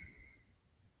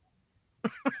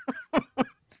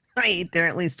 I eat there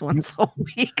at least once a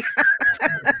week.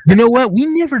 You know what? We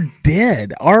never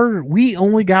did. We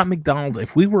only got McDonald's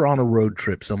if we were on a road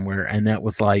trip somewhere, and that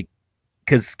was like,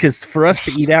 because for us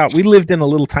to eat out, we lived in a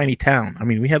little tiny town.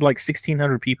 We had like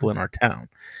 1,600 people in our town,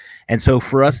 and so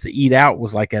for us to eat out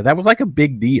was like a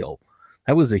big deal.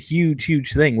 That was a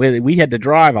huge thing. We had to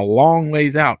drive a long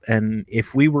ways out, and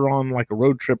if we were on like a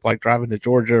road trip, like driving to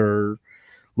Georgia or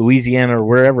Louisiana or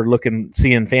wherever,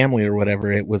 seeing family or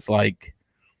whatever, it was like,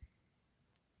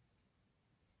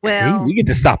 well, hey, we get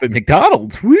to stop at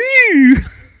McDonald's. Woo!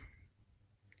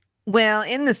 Well,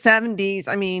 in the 70s,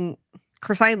 of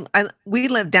course, we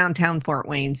lived downtown Fort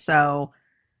Wayne, so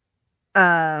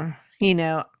I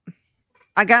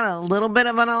got a little bit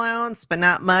of an allowance, but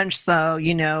not much. So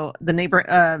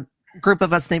the group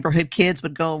of us neighborhood kids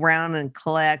would go around and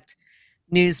collect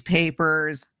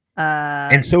newspapers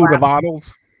and soda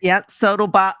bottles. Yeah, soda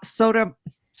bottles.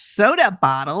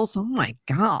 Oh my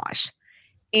gosh.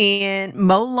 And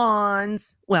mow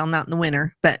lawns. Well, not in the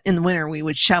winter, but in the winter we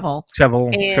would shovel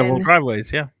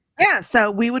driveways. Yeah. Yeah.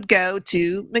 So we would go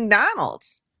to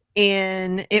McDonald's,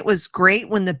 and it was great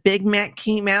when the Big Mac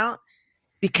came out,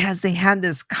 because they had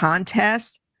this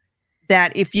contest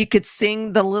that if you could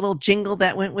sing the little jingle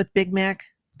that went with Big Mac.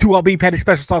 2 all beef patty,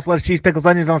 special sauce, lettuce, cheese, pickles,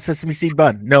 onions on sesame seed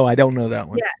bun. No, I don't know that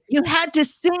one. Yeah, you had to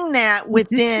sing that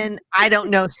within, I don't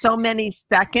know, so many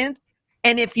seconds.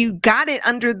 And if you got it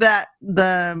under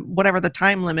the whatever the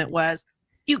time limit was,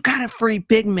 you got a free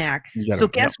Big Mac. So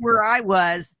guess where I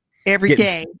was every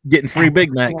day? Getting free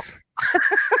Big Macs.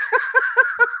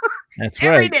 That's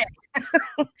right. Every day.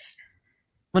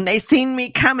 When they seen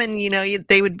me coming,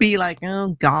 they would be like,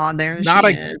 "Oh God, there she Not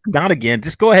is. not again.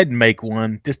 Just go ahead and make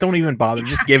one. Just don't even bother.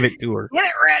 Just give it to her. Get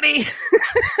it ready."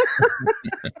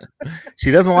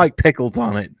 She doesn't like pickles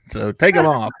on it, so take them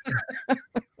off.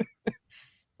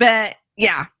 But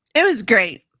yeah, it was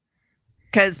great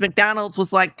because McDonald's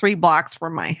was like 3 blocks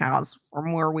from my house,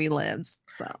 from where we lived.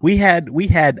 So We had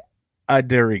a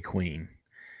Dairy Queen,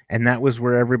 and that was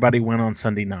where everybody went on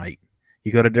Sunday night.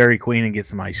 You go to Dairy Queen and get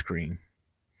some ice cream,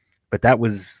 but that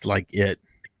was like it.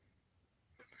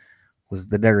 Was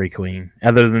the Dairy Queen.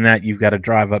 Other than that, you've got to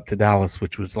drive up to Dallas,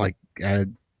 which was like a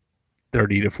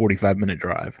 30 to 45-minute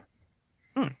drive.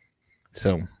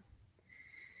 So,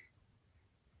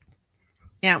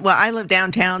 yeah, well, I live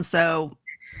downtown, so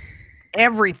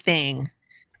everything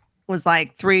was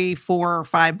like 3, 4, or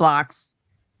 5 blocks,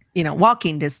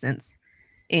 walking distance.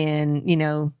 And,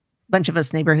 a bunch of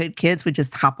us neighborhood kids would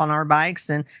just hop on our bikes,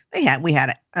 and we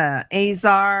had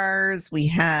Azars, we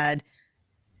had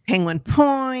Penguin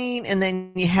Point, and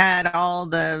then you had all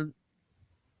the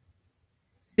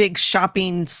big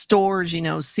shopping stores,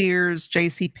 Sears,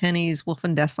 JCPenney's, Wolf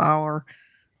and Dessauer.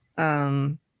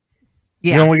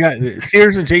 Yeah. we got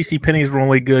Sears and JCPenney's were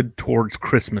only good towards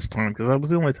Christmas time because that was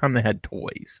the only time they had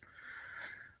toys.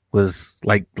 Was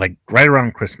like right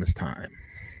around Christmas time.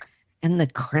 And the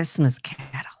Christmas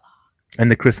catalogs.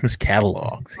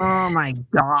 Yeah. Oh my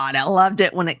God. I loved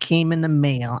it when it came in the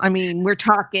mail. I mean, we're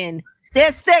talking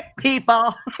this thick,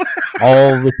 people.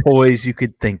 All the toys you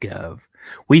could think of.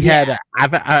 We had.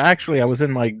 I was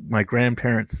in my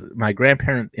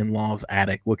grandparent-in-law's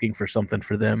attic looking for something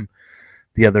for them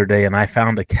the other day, and I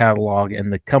found a catalog,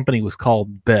 and the company was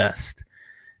called Best. It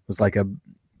was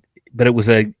but it was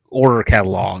a order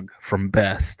catalog from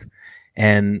Best,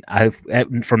 and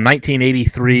from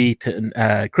 1983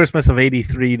 to Christmas of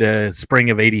 '83 to spring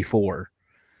of '84.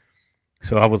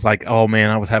 So I was like, oh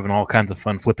man, I was having all kinds of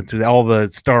fun flipping through that. All the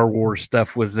Star Wars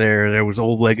stuff was there. There was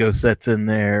old Lego sets in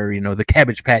there. The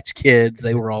Cabbage Patch Kids,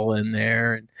 they were all in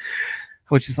there. And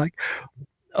I was just like,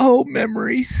 oh,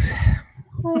 memories.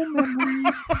 Oh,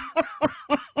 memories.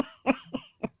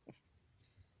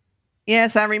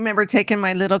 Yes, I remember taking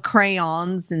my little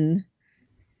crayons and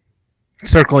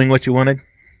circling what you wanted.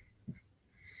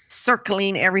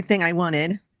 Circling everything I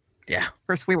wanted. Yeah. Of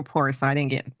course, we were poor, so I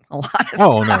didn't get a lot of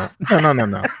stuff.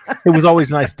 No. It was always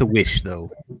nice to wish, though.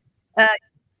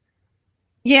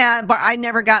 Yeah, but I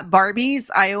never got Barbies.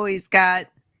 I always got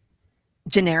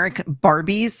generic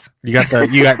Barbies. You got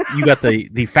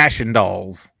the fashion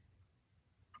dolls.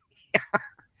 Yeah.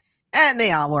 And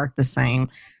they all work the same.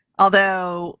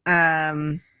 Although,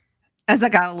 as I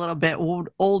got a little bit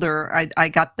older, I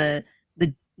got the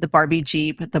Barbie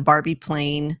Jeep, the Barbie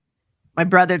plane. My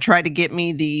brother tried to get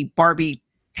me the Barbie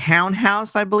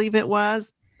townhouse, I believe it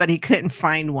was, but he couldn't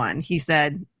find one. He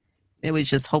said it was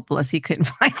just hopeless. He couldn't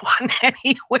find one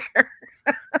anywhere.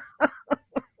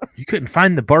 You couldn't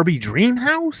find the Barbie dream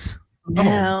house?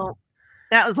 No.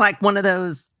 That was like one of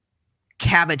those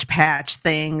Cabbage Patch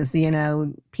things,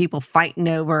 people fighting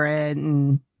over it.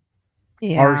 And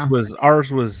yeah.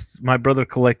 Ours was my brother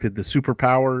collected the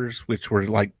superpowers, which were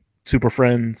like Super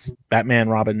Friends, Batman,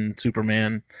 Robin,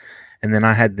 Superman. And then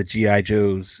I had the G.I.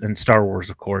 Joes and Star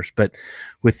Wars, of course. But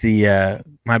with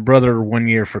my brother 1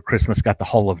 year for Christmas got the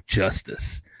Hall of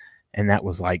Justice. And that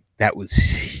was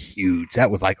huge.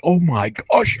 That was like, oh my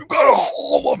gosh, you got a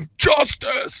Hall of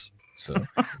Justice. So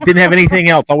didn't have anything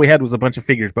else. All we had was a bunch of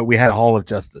figures, but we had a Hall of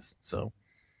Justice. So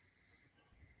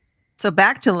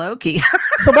back to Loki.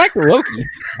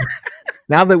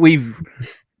 Now that we've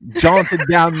jaunted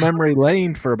down memory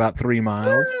lane for about 3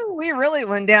 miles. We really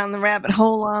went down the rabbit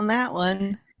hole on that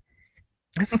one.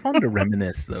 It's fun to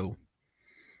reminisce, though.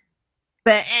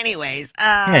 But anyways,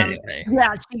 yeah,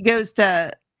 she goes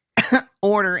to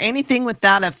order anything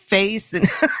without a face and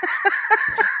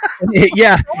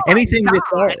yeah, anything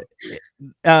that's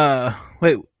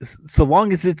wait, so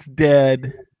long as it's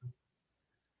dead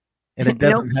and it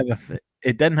doesn't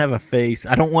have a face.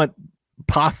 I don't want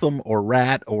possum or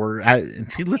rat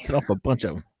and she listed off a bunch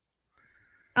of them.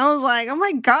 I was like, oh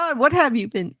my God, what have you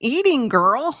been eating,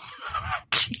 girl?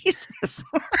 Jesus.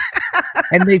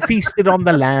 And they feasted on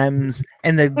the lambs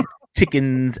and the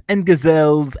chickens and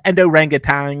gazelles and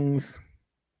orangutans.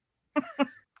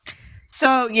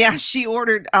 So yeah, she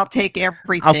ordered, I'll take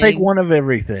everything. I'll take one of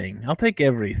everything. I'll take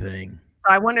everything.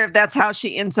 So I wonder if that's how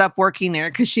she ends up working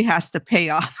there, because she has to pay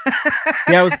off.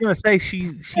 Yeah, I was gonna say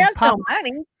she has no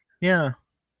money. Yeah.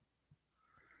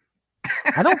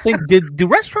 I don't think do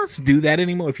restaurants do that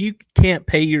anymore? If you can't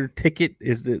pay your ticket,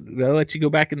 they'll let you go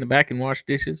back in the back and wash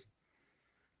dishes?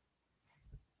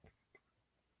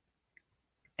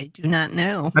 I do not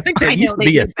know. I think that I used know to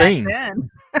they be a did back thing. then.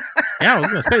 Yeah, I was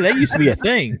going to say that used to be a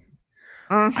thing.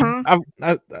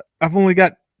 Mm-hmm. I've only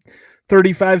got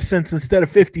 35 cents instead of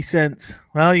 50 cents.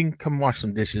 Well, you can come wash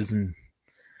some dishes and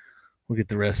we'll get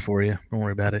the rest for you. Don't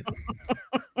worry about it.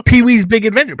 Pee-wee's Big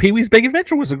Adventure. Pee-wee's Big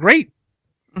Adventure was a great.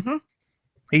 Mm-hmm.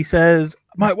 He says,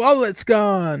 my wallet's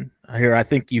gone. I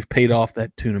think you've paid off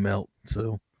that tuna melt.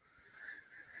 So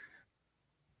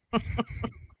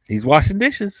he's washing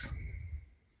dishes.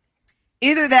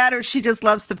 Either that or she just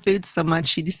loves the food so much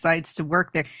she decides to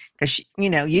work there. Because,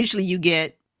 usually you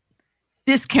get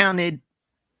discounted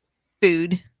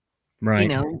food, Right.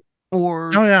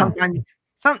 or Oh, yeah.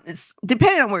 sometimes,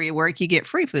 depending on where you work, you get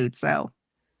free food. So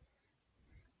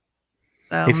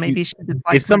maybe she just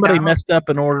likes if somebody McDonald's. messed up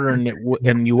an order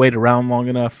and you wait around long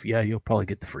enough, yeah, you'll probably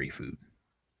get the free food.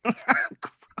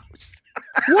 Gross.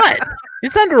 What?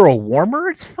 It's under a warmer.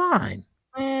 It's fine.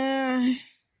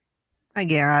 I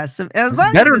guess. It's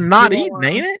better than not eating,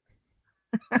 ain't it?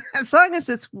 As long as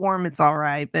it's warm, it's all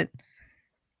right. But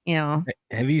have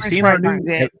you French seen fries aren't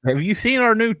good. Have you seen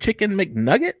our new chicken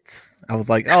McNuggets? I was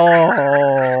like,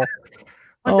 oh,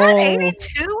 Was that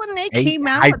 82 when they came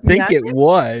out? I with think nuggets? it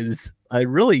was. I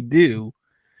really do.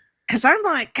 Because I'm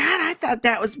like, God, I thought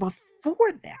that was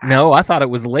before that. No, I thought it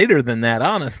was later than that.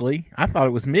 Honestly, I thought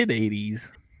it was mid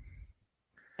 '80s.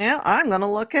 Well, I'm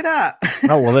gonna look it up.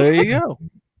 Oh well, there you go.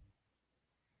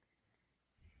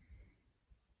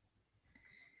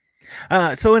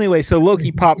 So anyway, so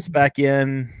Loki pops back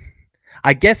in.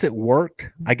 I guess it worked.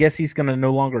 I guess he's going to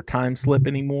no longer time slip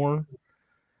anymore.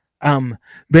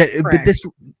 But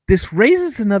this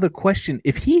raises another question.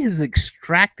 If he has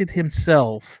extracted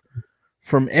himself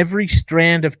from every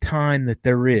strand of time that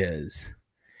there is,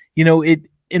 it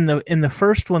in the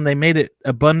first one they made it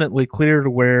abundantly clear to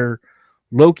where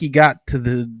Loki got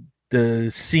to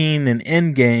the scene in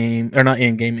Endgame, or not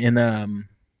Endgame, in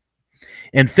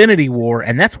Infinity War,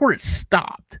 and that's where it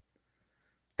stopped.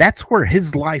 That's where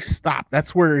his life stopped.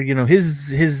 That's where,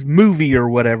 his movie or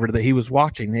whatever that he was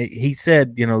watching, he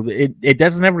said, it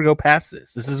doesn't ever go past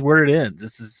this. This is where it ends.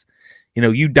 This is,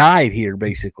 you died here,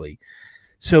 basically.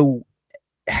 So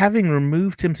having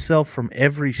removed himself from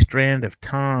every strand of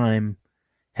time,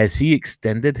 has he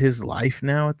extended his life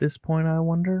now at this point, I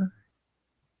wonder?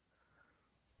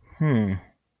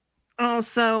 Oh,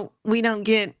 so we don't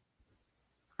get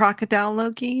Crocodile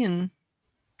Loki and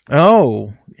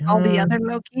all the other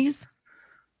Lokis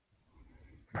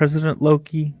President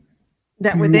Loki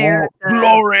that were there.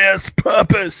 Glorious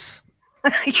purpose.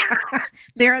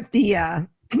 They're at the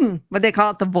what they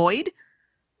call it, the void.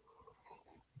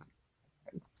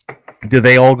 Do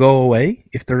they all go away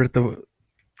if they're at the?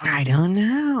 I don't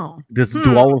know.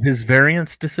 Do all of his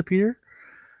variants disappear?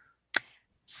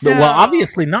 So, well,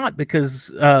 obviously not,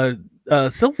 because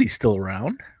Sylvie's still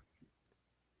around.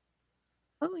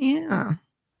 Oh yeah.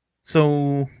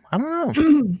 So I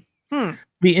don't know.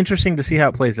 Be interesting to see how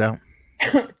it plays out.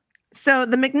 So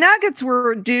the McNuggets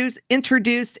were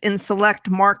introduced in select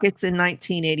markets in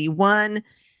 1981.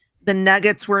 The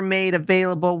nuggets were made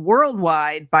available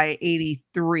worldwide by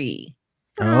 83.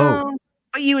 So,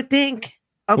 but you would think,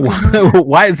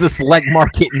 why is the select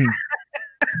market in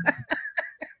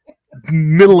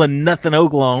middle of nothing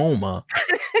Oklahoma?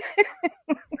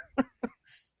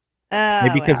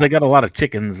 Maybe because they got a lot of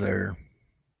chickens there.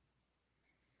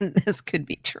 This could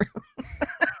be true.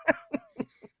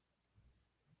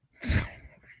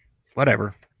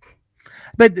 Whatever.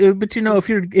 But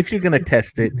if you're gonna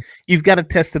test it, you've got to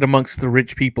test it amongst the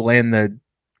rich people and the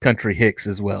country hicks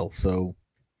as well. So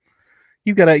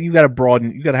you gotta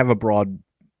have a broad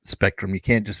spectrum. You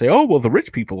can't just say, oh well, the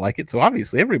rich people like it, so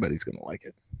obviously everybody's gonna like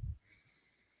it.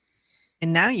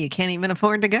 And now you can't even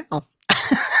afford to go.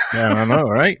 Yeah, I know,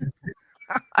 right?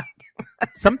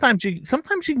 Sometimes you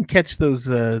can catch those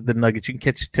the nuggets. You can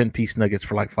catch 10-piece nuggets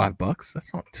for like $5.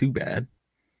 That's not too bad.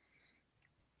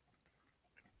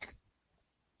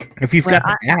 If you've got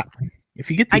the app.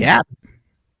 If you get the app.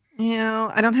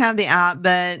 I don't have the app,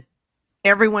 but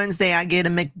every Wednesday I get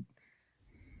a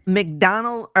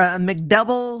McDonald's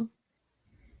McDouble.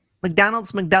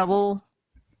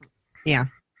 Yeah.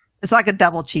 It's like a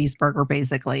double cheeseburger,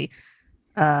 basically.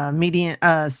 Medium,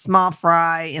 small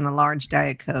fry, and a large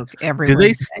Diet Coke every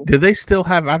Wednesday. Do they still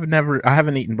have? I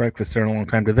haven't eaten breakfast there in a long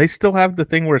time. Do they still have the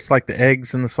thing where it's like the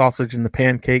eggs and the sausage and the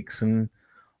pancakes and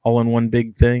all in one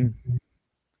big thing?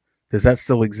 Does that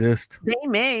still exist? They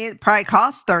may. It probably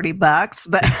costs $30,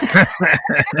 but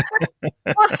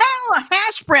well, hell, a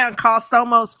hash brown costs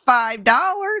almost $5.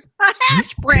 A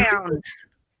hash brown.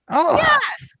 Oh,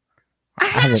 yes, a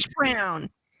hash brown.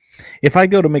 If I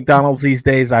go to McDonald's these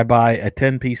days, I buy a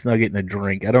 10-piece nugget and a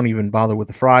drink. I don't even bother with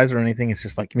the fries or anything. It's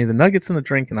just like, give me the nuggets and the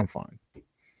drink, and I'm fine.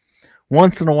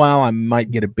 Once in a while, I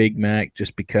might get a Big Mac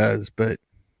just because, but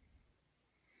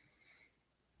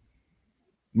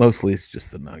mostly it's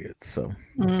just the nuggets. So,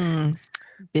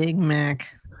 Big Mac.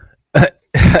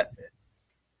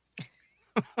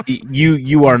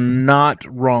 you are not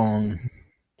wrong.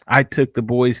 I took the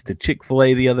boys to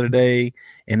Chick-fil-A the other day,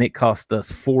 and it cost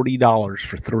us $40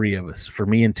 for 3 of us, for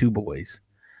me and 2 boys.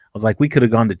 I was like, we could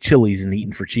have gone to Chili's and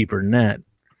eaten for cheaper than that.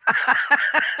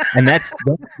 And that's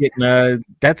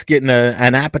getting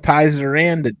an appetizer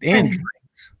and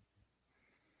drinks.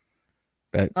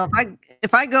 But well,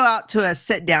 if I go out to a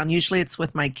sit down, usually it's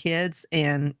with my kids,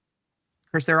 and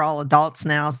of course they're all adults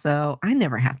now, so I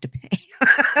never have to pay.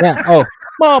 yeah. Oh,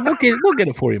 Mom, we'll get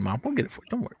it for you, Mom. We'll get it for you.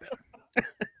 Don't worry about it.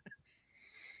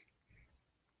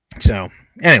 So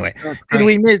anyway,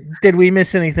 did we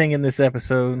miss anything in this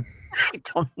episode? I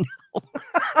don't know.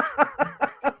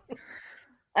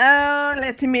 Oh,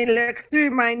 let me look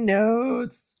through my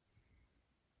notes.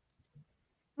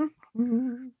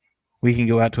 We can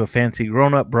go out to a fancy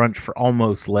grown-up brunch for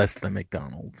almost less than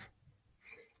McDonald's.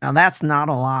 Now that's not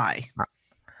a lie.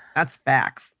 That's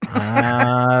facts.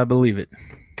 I believe it.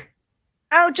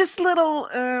 Oh, just little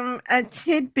a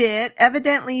tidbit.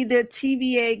 Evidently, the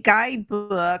TVA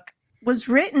guidebook was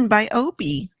written by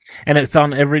Opie. And it's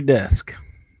on every desk.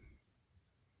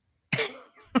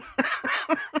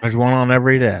 There's one on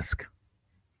every desk.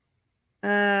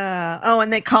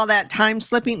 And they call that time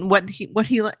slipping.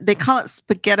 They call it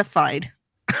spaghettified.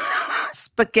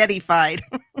 Spaghettified.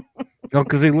 No,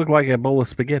 because he looked like a bowl of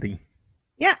spaghetti.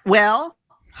 Yeah. Well,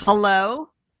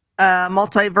 hello,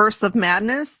 multiverse of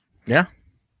madness. Yeah.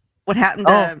 What happened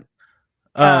to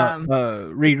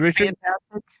Reed Richards?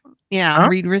 Fantastic? Yeah, huh?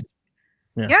 Reed Richards.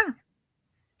 Yeah.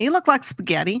 He looked like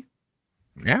spaghetti.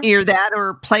 Yeah. Either that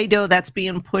or Play-Doh that's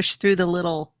being pushed through the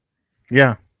little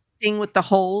thing with the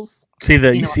holes. See on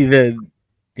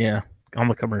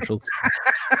the commercials.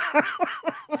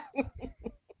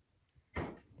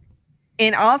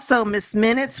 And also Miss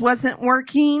Minutes wasn't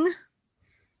working.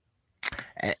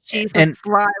 She's a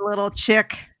sly little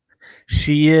chick.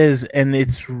 She is, and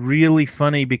it's really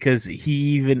funny because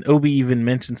Obi even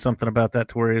mentioned something about that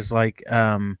to where it's like,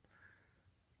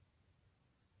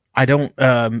 I don't,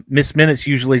 Miss Minutes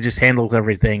usually just handles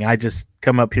everything. I just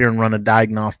come up here and run a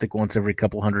diagnostic once every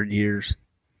couple hundred years.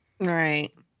 Right.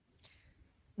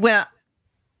 Well,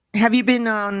 have you been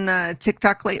on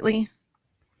TikTok lately?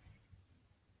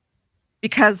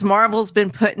 Because Marvel's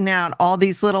been putting out all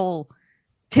these little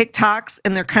TikToks,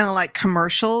 and they're kind of like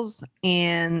commercials,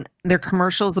 and they're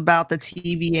commercials about the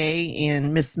TVA,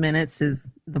 and Miss Minutes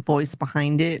is the voice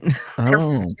behind it.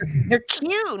 Oh. They're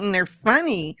cute and they're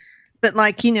funny, but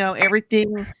like,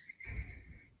 everything,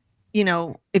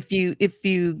 if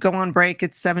you go on break,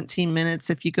 it's 17 minutes.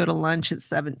 If you go to lunch, it's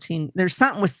 17. There's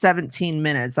something with 17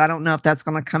 minutes. I don't know if that's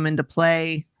going to come into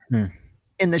play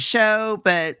in the show,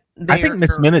 but I think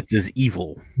Miss Minutes is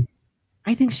evil.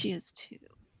 I think she is too.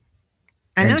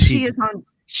 I know she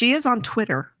is on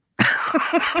Twitter.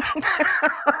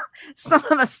 Some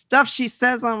of the stuff she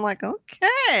says, I'm like,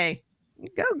 okay, you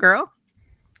go, girl.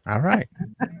 All right.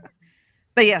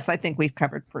 But yes, I think we've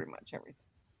covered pretty much everything.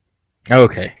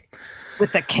 Okay.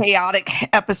 With the chaotic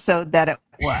episode that it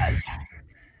was.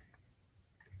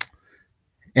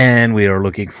 And we are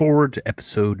looking forward to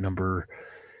episode number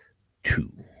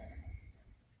 2.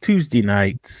 Tuesday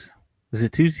nights. Was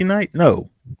it Tuesday nights?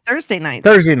 No. Thursday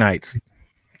nights.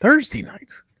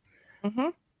 Mm-hmm.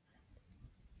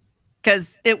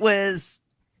 Because it was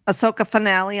Ahsoka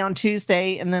finale on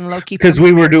Tuesday, and then Loki. Because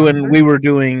we were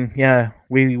doing. Yeah,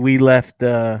 we left.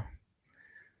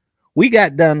 We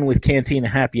got done with Cantina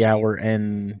Happy Hour,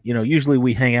 and usually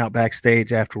we hang out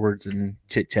backstage afterwards and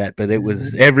chit chat. But it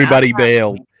was everybody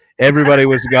bailed. Everybody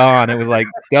was gone. It was like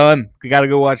done. We got to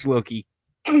go watch Loki.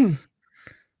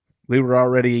 We were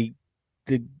already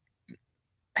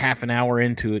half an hour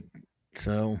into it,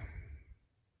 so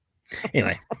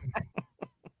anyway.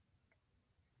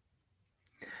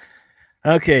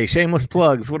 Okay, shameless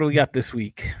plugs. What do we got this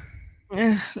week?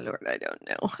 Lord, I don't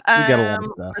know. We got a lot of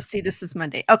stuff. Let's see. This is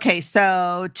Monday. Okay,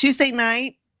 so Tuesday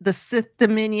night, the Sith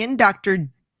Dominion, Dr.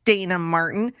 Dana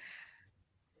Martin,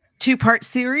 2-part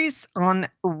series on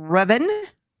Revan.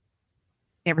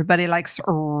 Everybody likes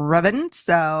Revan,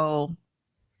 so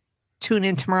tune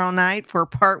in tomorrow night for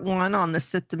part 1 on the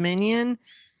Sith Dominion.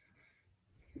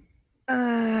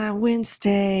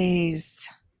 Wednesdays.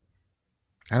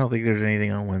 I don't think there's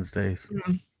anything on Wednesdays.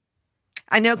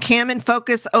 I know Cam and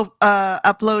Focus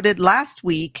uploaded last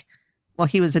week. Well,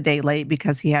 he was a day late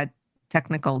because he had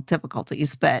technical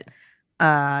difficulties, but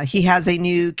he has a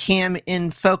new Cam in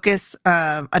Focus,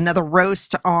 another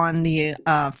roast on the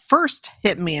first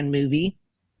Hitman movie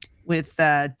with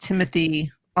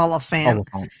Timothy Oliphant.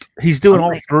 He's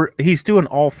doing He's doing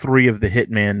all three of the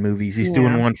Hitman movies. He's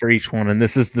doing one for each one, and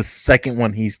this is the second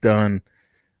one he's done.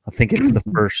 I think it's the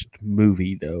first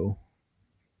movie, though.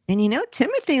 And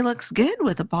Timothy looks good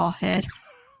with a bald head.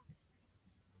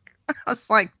 I was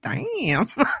like, damn.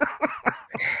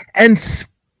 And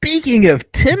speaking of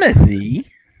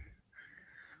Timothy,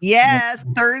 yes,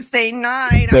 Thursday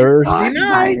night.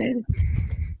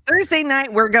 Thursday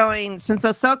night, we're going, since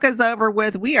Ahsoka's over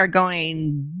with, we are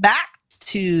going back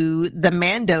to the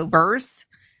Mandoverse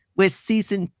with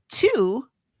season 2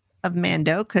 of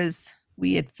Mando, because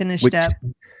we had finished up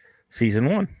season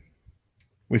 1.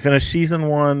 We finished season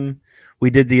 1. We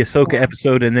did the Ahsoka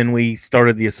episode, and then we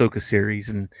started the Ahsoka series,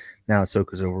 and now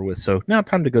Ahsoka's over with. So now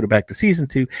time to go back to season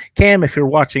 2. Cam, if you're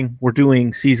watching, we're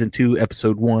doing season 2,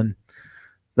 episode 1,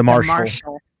 The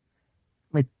Marshal.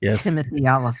 With Timothy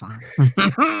Oliphant.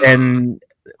 And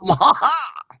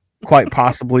quite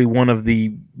possibly one of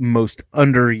the most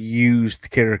underused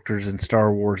characters in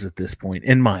Star Wars at this point,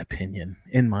 in my opinion.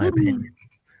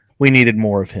 We needed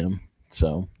more of him.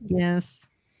 So yes.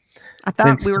 I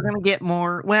thought we were going to get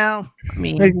more. Well, I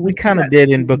mean, we kind of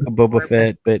did in Book of Boba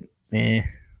Fett, but eh.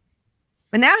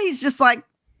 But now he's just like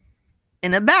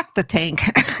in a back the tank.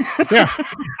 Yeah.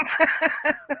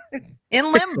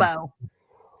 In limbo.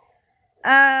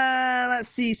 Let's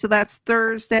see. So that's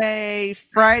Thursday.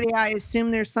 Friday, I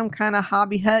assume there's some kind of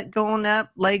hobby hut going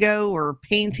up, Lego or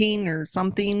painting or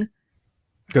something.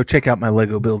 Go check out my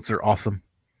Lego builds. They're awesome.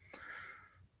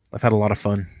 I've had a lot of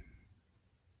fun.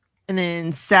 And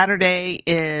then Saturday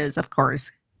is, of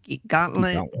course, Geek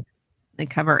Gauntlet. They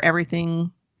cover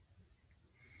everything.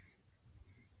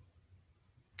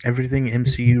 Everything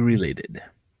MCU related.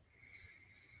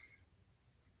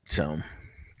 So,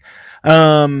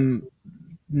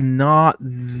 not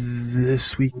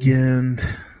this weekend.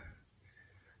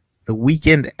 The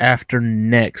weekend after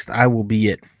next, I will be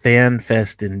at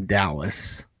FanFest in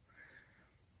Dallas.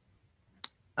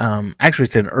 Actually,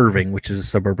 it's in Irving, which is a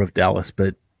suburb of Dallas,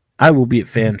 but I will be at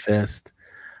FanFest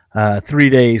 3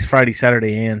 days, Friday,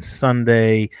 Saturday, and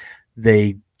Sunday.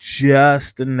 They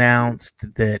just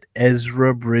announced that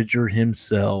Ezra Bridger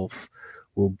himself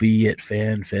will be at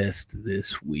FanFest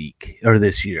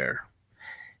this year.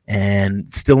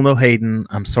 And still no Hayden.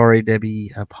 I'm sorry,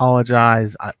 Debbie. I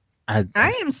apologize. I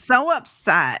am so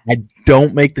upset. I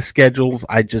don't make the schedules.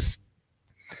 I just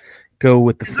go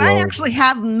with the flow. I actually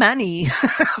have money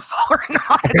for an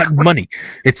autograph. I got money.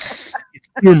 It's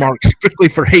earmarked strictly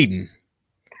for Hayden.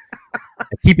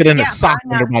 I keep it in a sock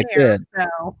under my bed.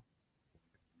 So.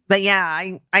 But yeah,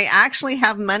 I actually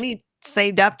have money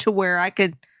saved up to where I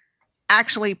could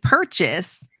actually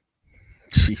purchase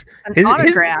an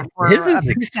autograph. His is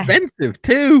expensive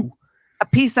too. A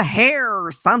piece of hair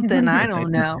or something. I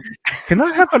don't know. Can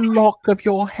I have a lock of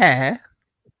your hair?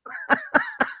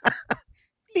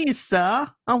 Please, sir.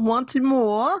 I wanted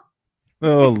more.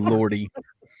 Oh, Lordy.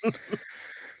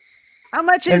 How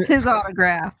much is his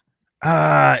autograph?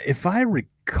 If I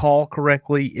recall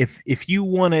correctly, if you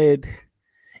wanted,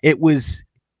 it was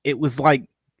like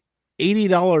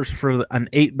 $80 for an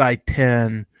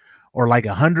 8x10, or like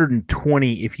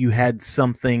 $120 if you had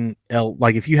something else.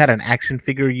 Like if you had an action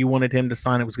figure you wanted him to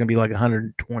sign, it was going to be like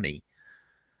 $120.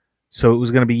 So it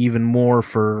was going to be even more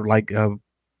for like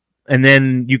and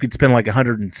then you could spend like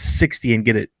 $160 and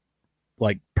get it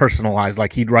like personalized.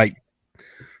 Like he'd write,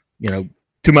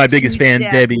 to my biggest fan,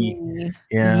 Debbie.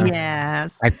 Yeah.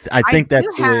 Yes. I think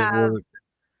that's the way it works.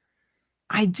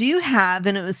 I do have,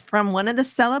 and it was from one of the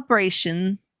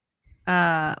celebration,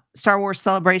 Star Wars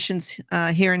celebrations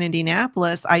here in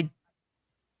Indianapolis.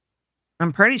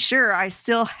 I'm pretty sure I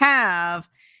still have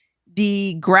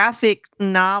the graphic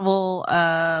novel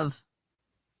of,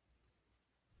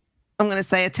 I'm going to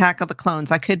say Attack of the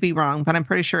Clones. I could be wrong, but I'm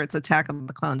pretty sure it's Attack of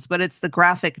the Clones, but it's the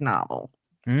graphic novel.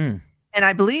 And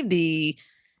I believe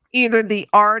either the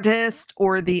artist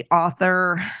or the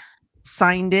author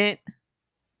signed it.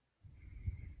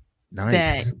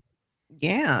 Nice.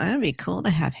 Yeah, that'd be cool to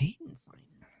have Hayden sign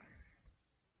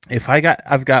it.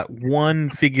 I've got one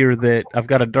figure that I've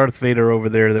got a Darth Vader over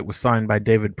there that was signed by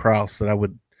David Prowse that I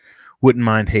wouldn't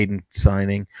mind Hayden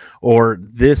signing. Or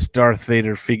this Darth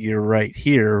Vader figure right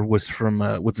here was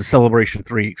a Celebration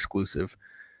 3 exclusive.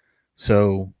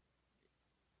 So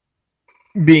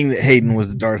being that Hayden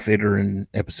was Darth Vader in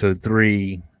Episode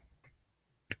 3,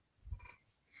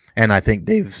 and I think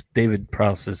David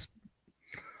Prowse has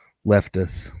left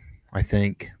us. I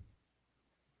think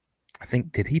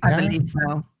did he pass? I believe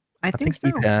so. I think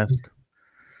he so. passed.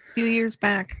 A few years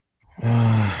back.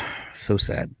 So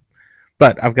sad.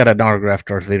 But I've got an autographed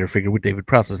Darth Vader figure with David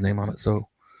Prowse's name on it. So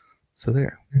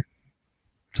there.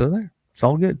 It's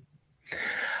all good.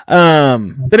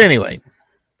 But anyway,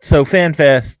 so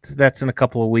FanFest, that's in a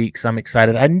couple of weeks. I'm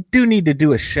excited. I do need to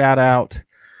do a shout out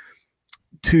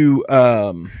to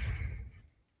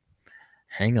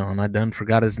hang on, I done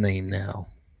forgot his name now.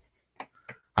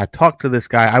 I talked to this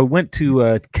guy. I went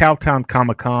to Cowtown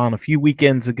Comic Con a few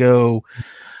weekends ago.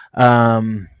 I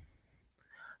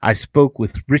spoke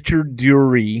with Richard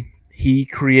Dury. He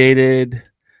created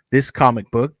this comic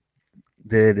book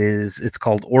it's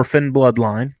called Orphan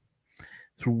Bloodline.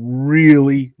 It's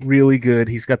really, really good.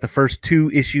 He's got the first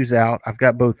 2 issues out. I've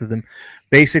got both of them.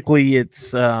 Basically,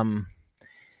 it's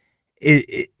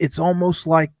it's almost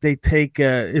like they take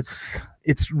it's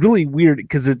really weird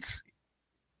because it's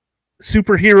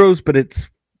superheroes, but it's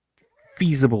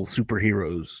feasible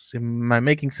superheroes. Am I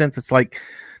making sense? It's like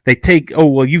they take, oh,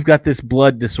 well, you've got this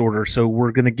blood disorder, so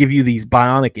we're going to give you these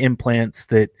bionic implants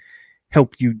that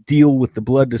help you deal with the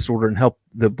blood disorder and help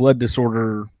the blood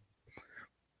disorder,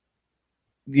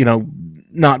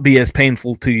 not be as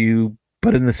painful to you,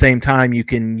 but in the same time, you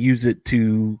can use it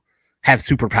to have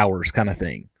superpowers kind of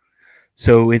thing.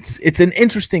 So it's an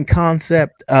interesting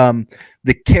concept.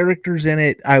 The characters in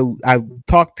it, I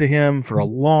talked to him for a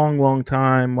long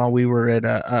time while we were at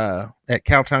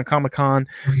Cowtown Comic Con.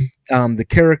 The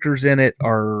characters in it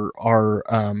are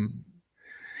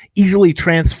easily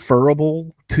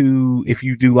transferable to if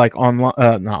you do like not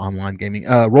online gaming,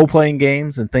 role playing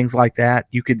games and things like that.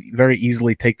 You could very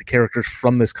easily take the characters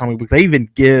from this comic book. They even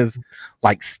give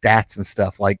like stats and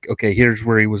stuff. Like, okay, here's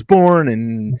where he was born,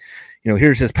 and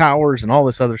here's his powers and all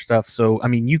this other stuff. So, I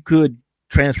mean, you could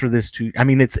transfer this to, I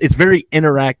mean, it's very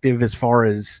interactive as far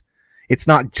as it's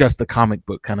not just a comic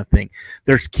book kind of thing.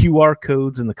 There's QR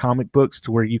codes in the comic books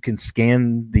to where you can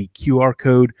scan the QR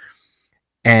code,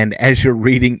 and as you're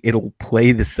reading, it'll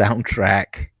play the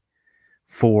soundtrack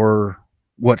for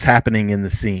what's happening in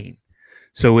the scene.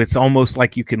 So it's almost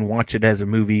like you can watch it as a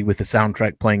movie with the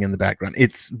soundtrack playing in the background.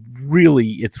 It's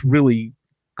really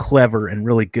clever and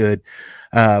really good.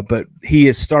 But he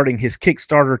is starting his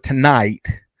Kickstarter tonight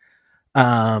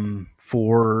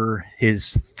for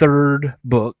his 3rd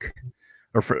book,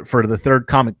 or for the 3rd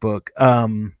comic book.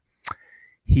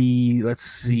 Let's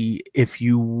see, if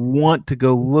you want to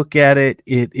go look at it,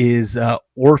 it is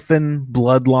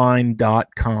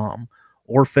orphanbloodline.com.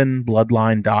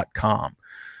 Orphanbloodline.com.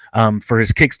 For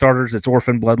his Kickstarters, it's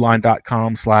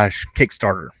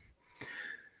orphanbloodline.com/Kickstarter.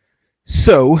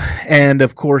 So, and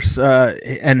of course,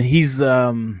 and he's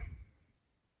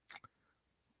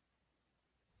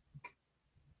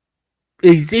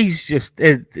just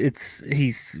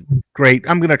he's great.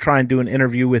 I'm gonna try and do an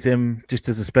interview with him just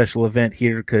as a special event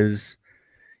here because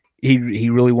he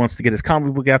really wants to get his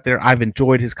comic book out there. I've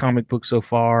enjoyed his comic book so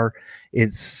far.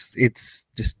 It's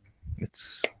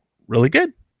really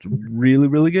good. It's really,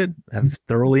 really good. I've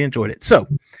thoroughly enjoyed it. So,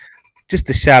 just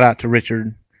a shout out to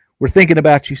Richard. We're thinking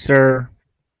about you, sir.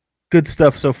 Good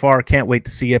stuff so far. Can't wait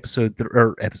to see episode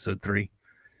 3.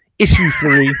 Issue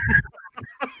 3.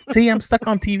 See, I'm stuck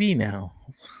on TV now.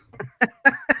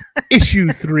 Issue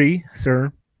 3,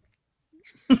 sir.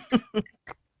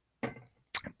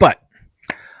 But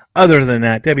other than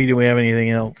that, Debbie, do we have anything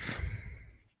else?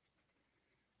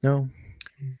 No?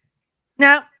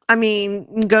 No. I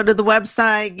mean, go to the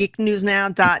website,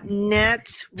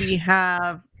 geeknewsnow.net. We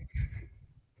have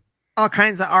all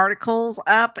kinds of articles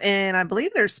up, and I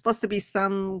believe there's supposed to be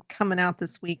some coming out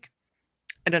this week.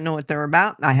 I don't know what they're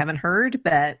about. I haven't heard,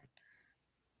 but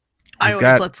I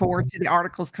always look forward to the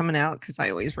articles coming out because I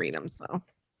always read them. So,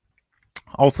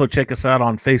 also check us out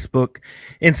on Facebook,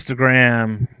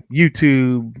 Instagram,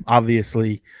 YouTube,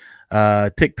 obviously,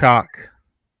 TikTok,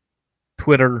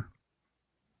 Twitter,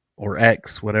 or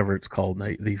X, whatever it's called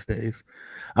these days,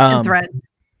 and Threads.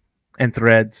 And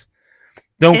Threads.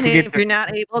 Don't forget, if you're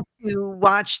not able to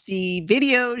watch the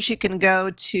videos, you can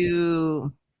go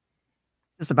to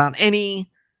just about any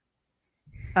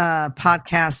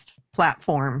podcast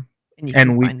platform.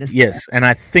 And we find us there. And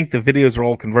I think the videos are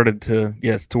all converted to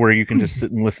where you can just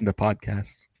sit and listen to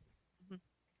podcasts. Mm-hmm.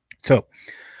 So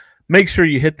make sure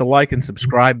you hit the like and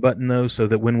subscribe button though, so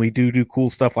that when we do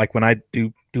cool stuff, like when I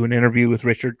do an interview with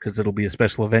Richard, because it'll be a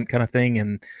special event kind of thing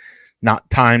and not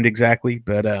timed exactly,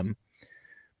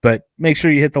 but make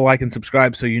sure you hit the like and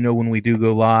subscribe so you know when we do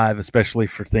go live, especially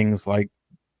for things like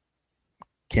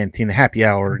Cantina Happy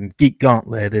Hour and Geek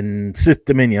Gauntlet and Sith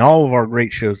Dominion, all of our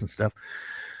great shows and stuff.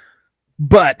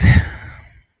 But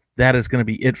that is going to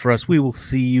be it for us. We will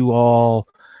see you all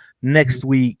next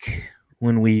week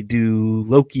when we do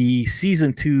Loki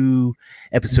season 2,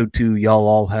 episode 2. Y'all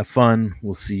all have fun.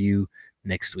 We'll see you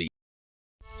next week.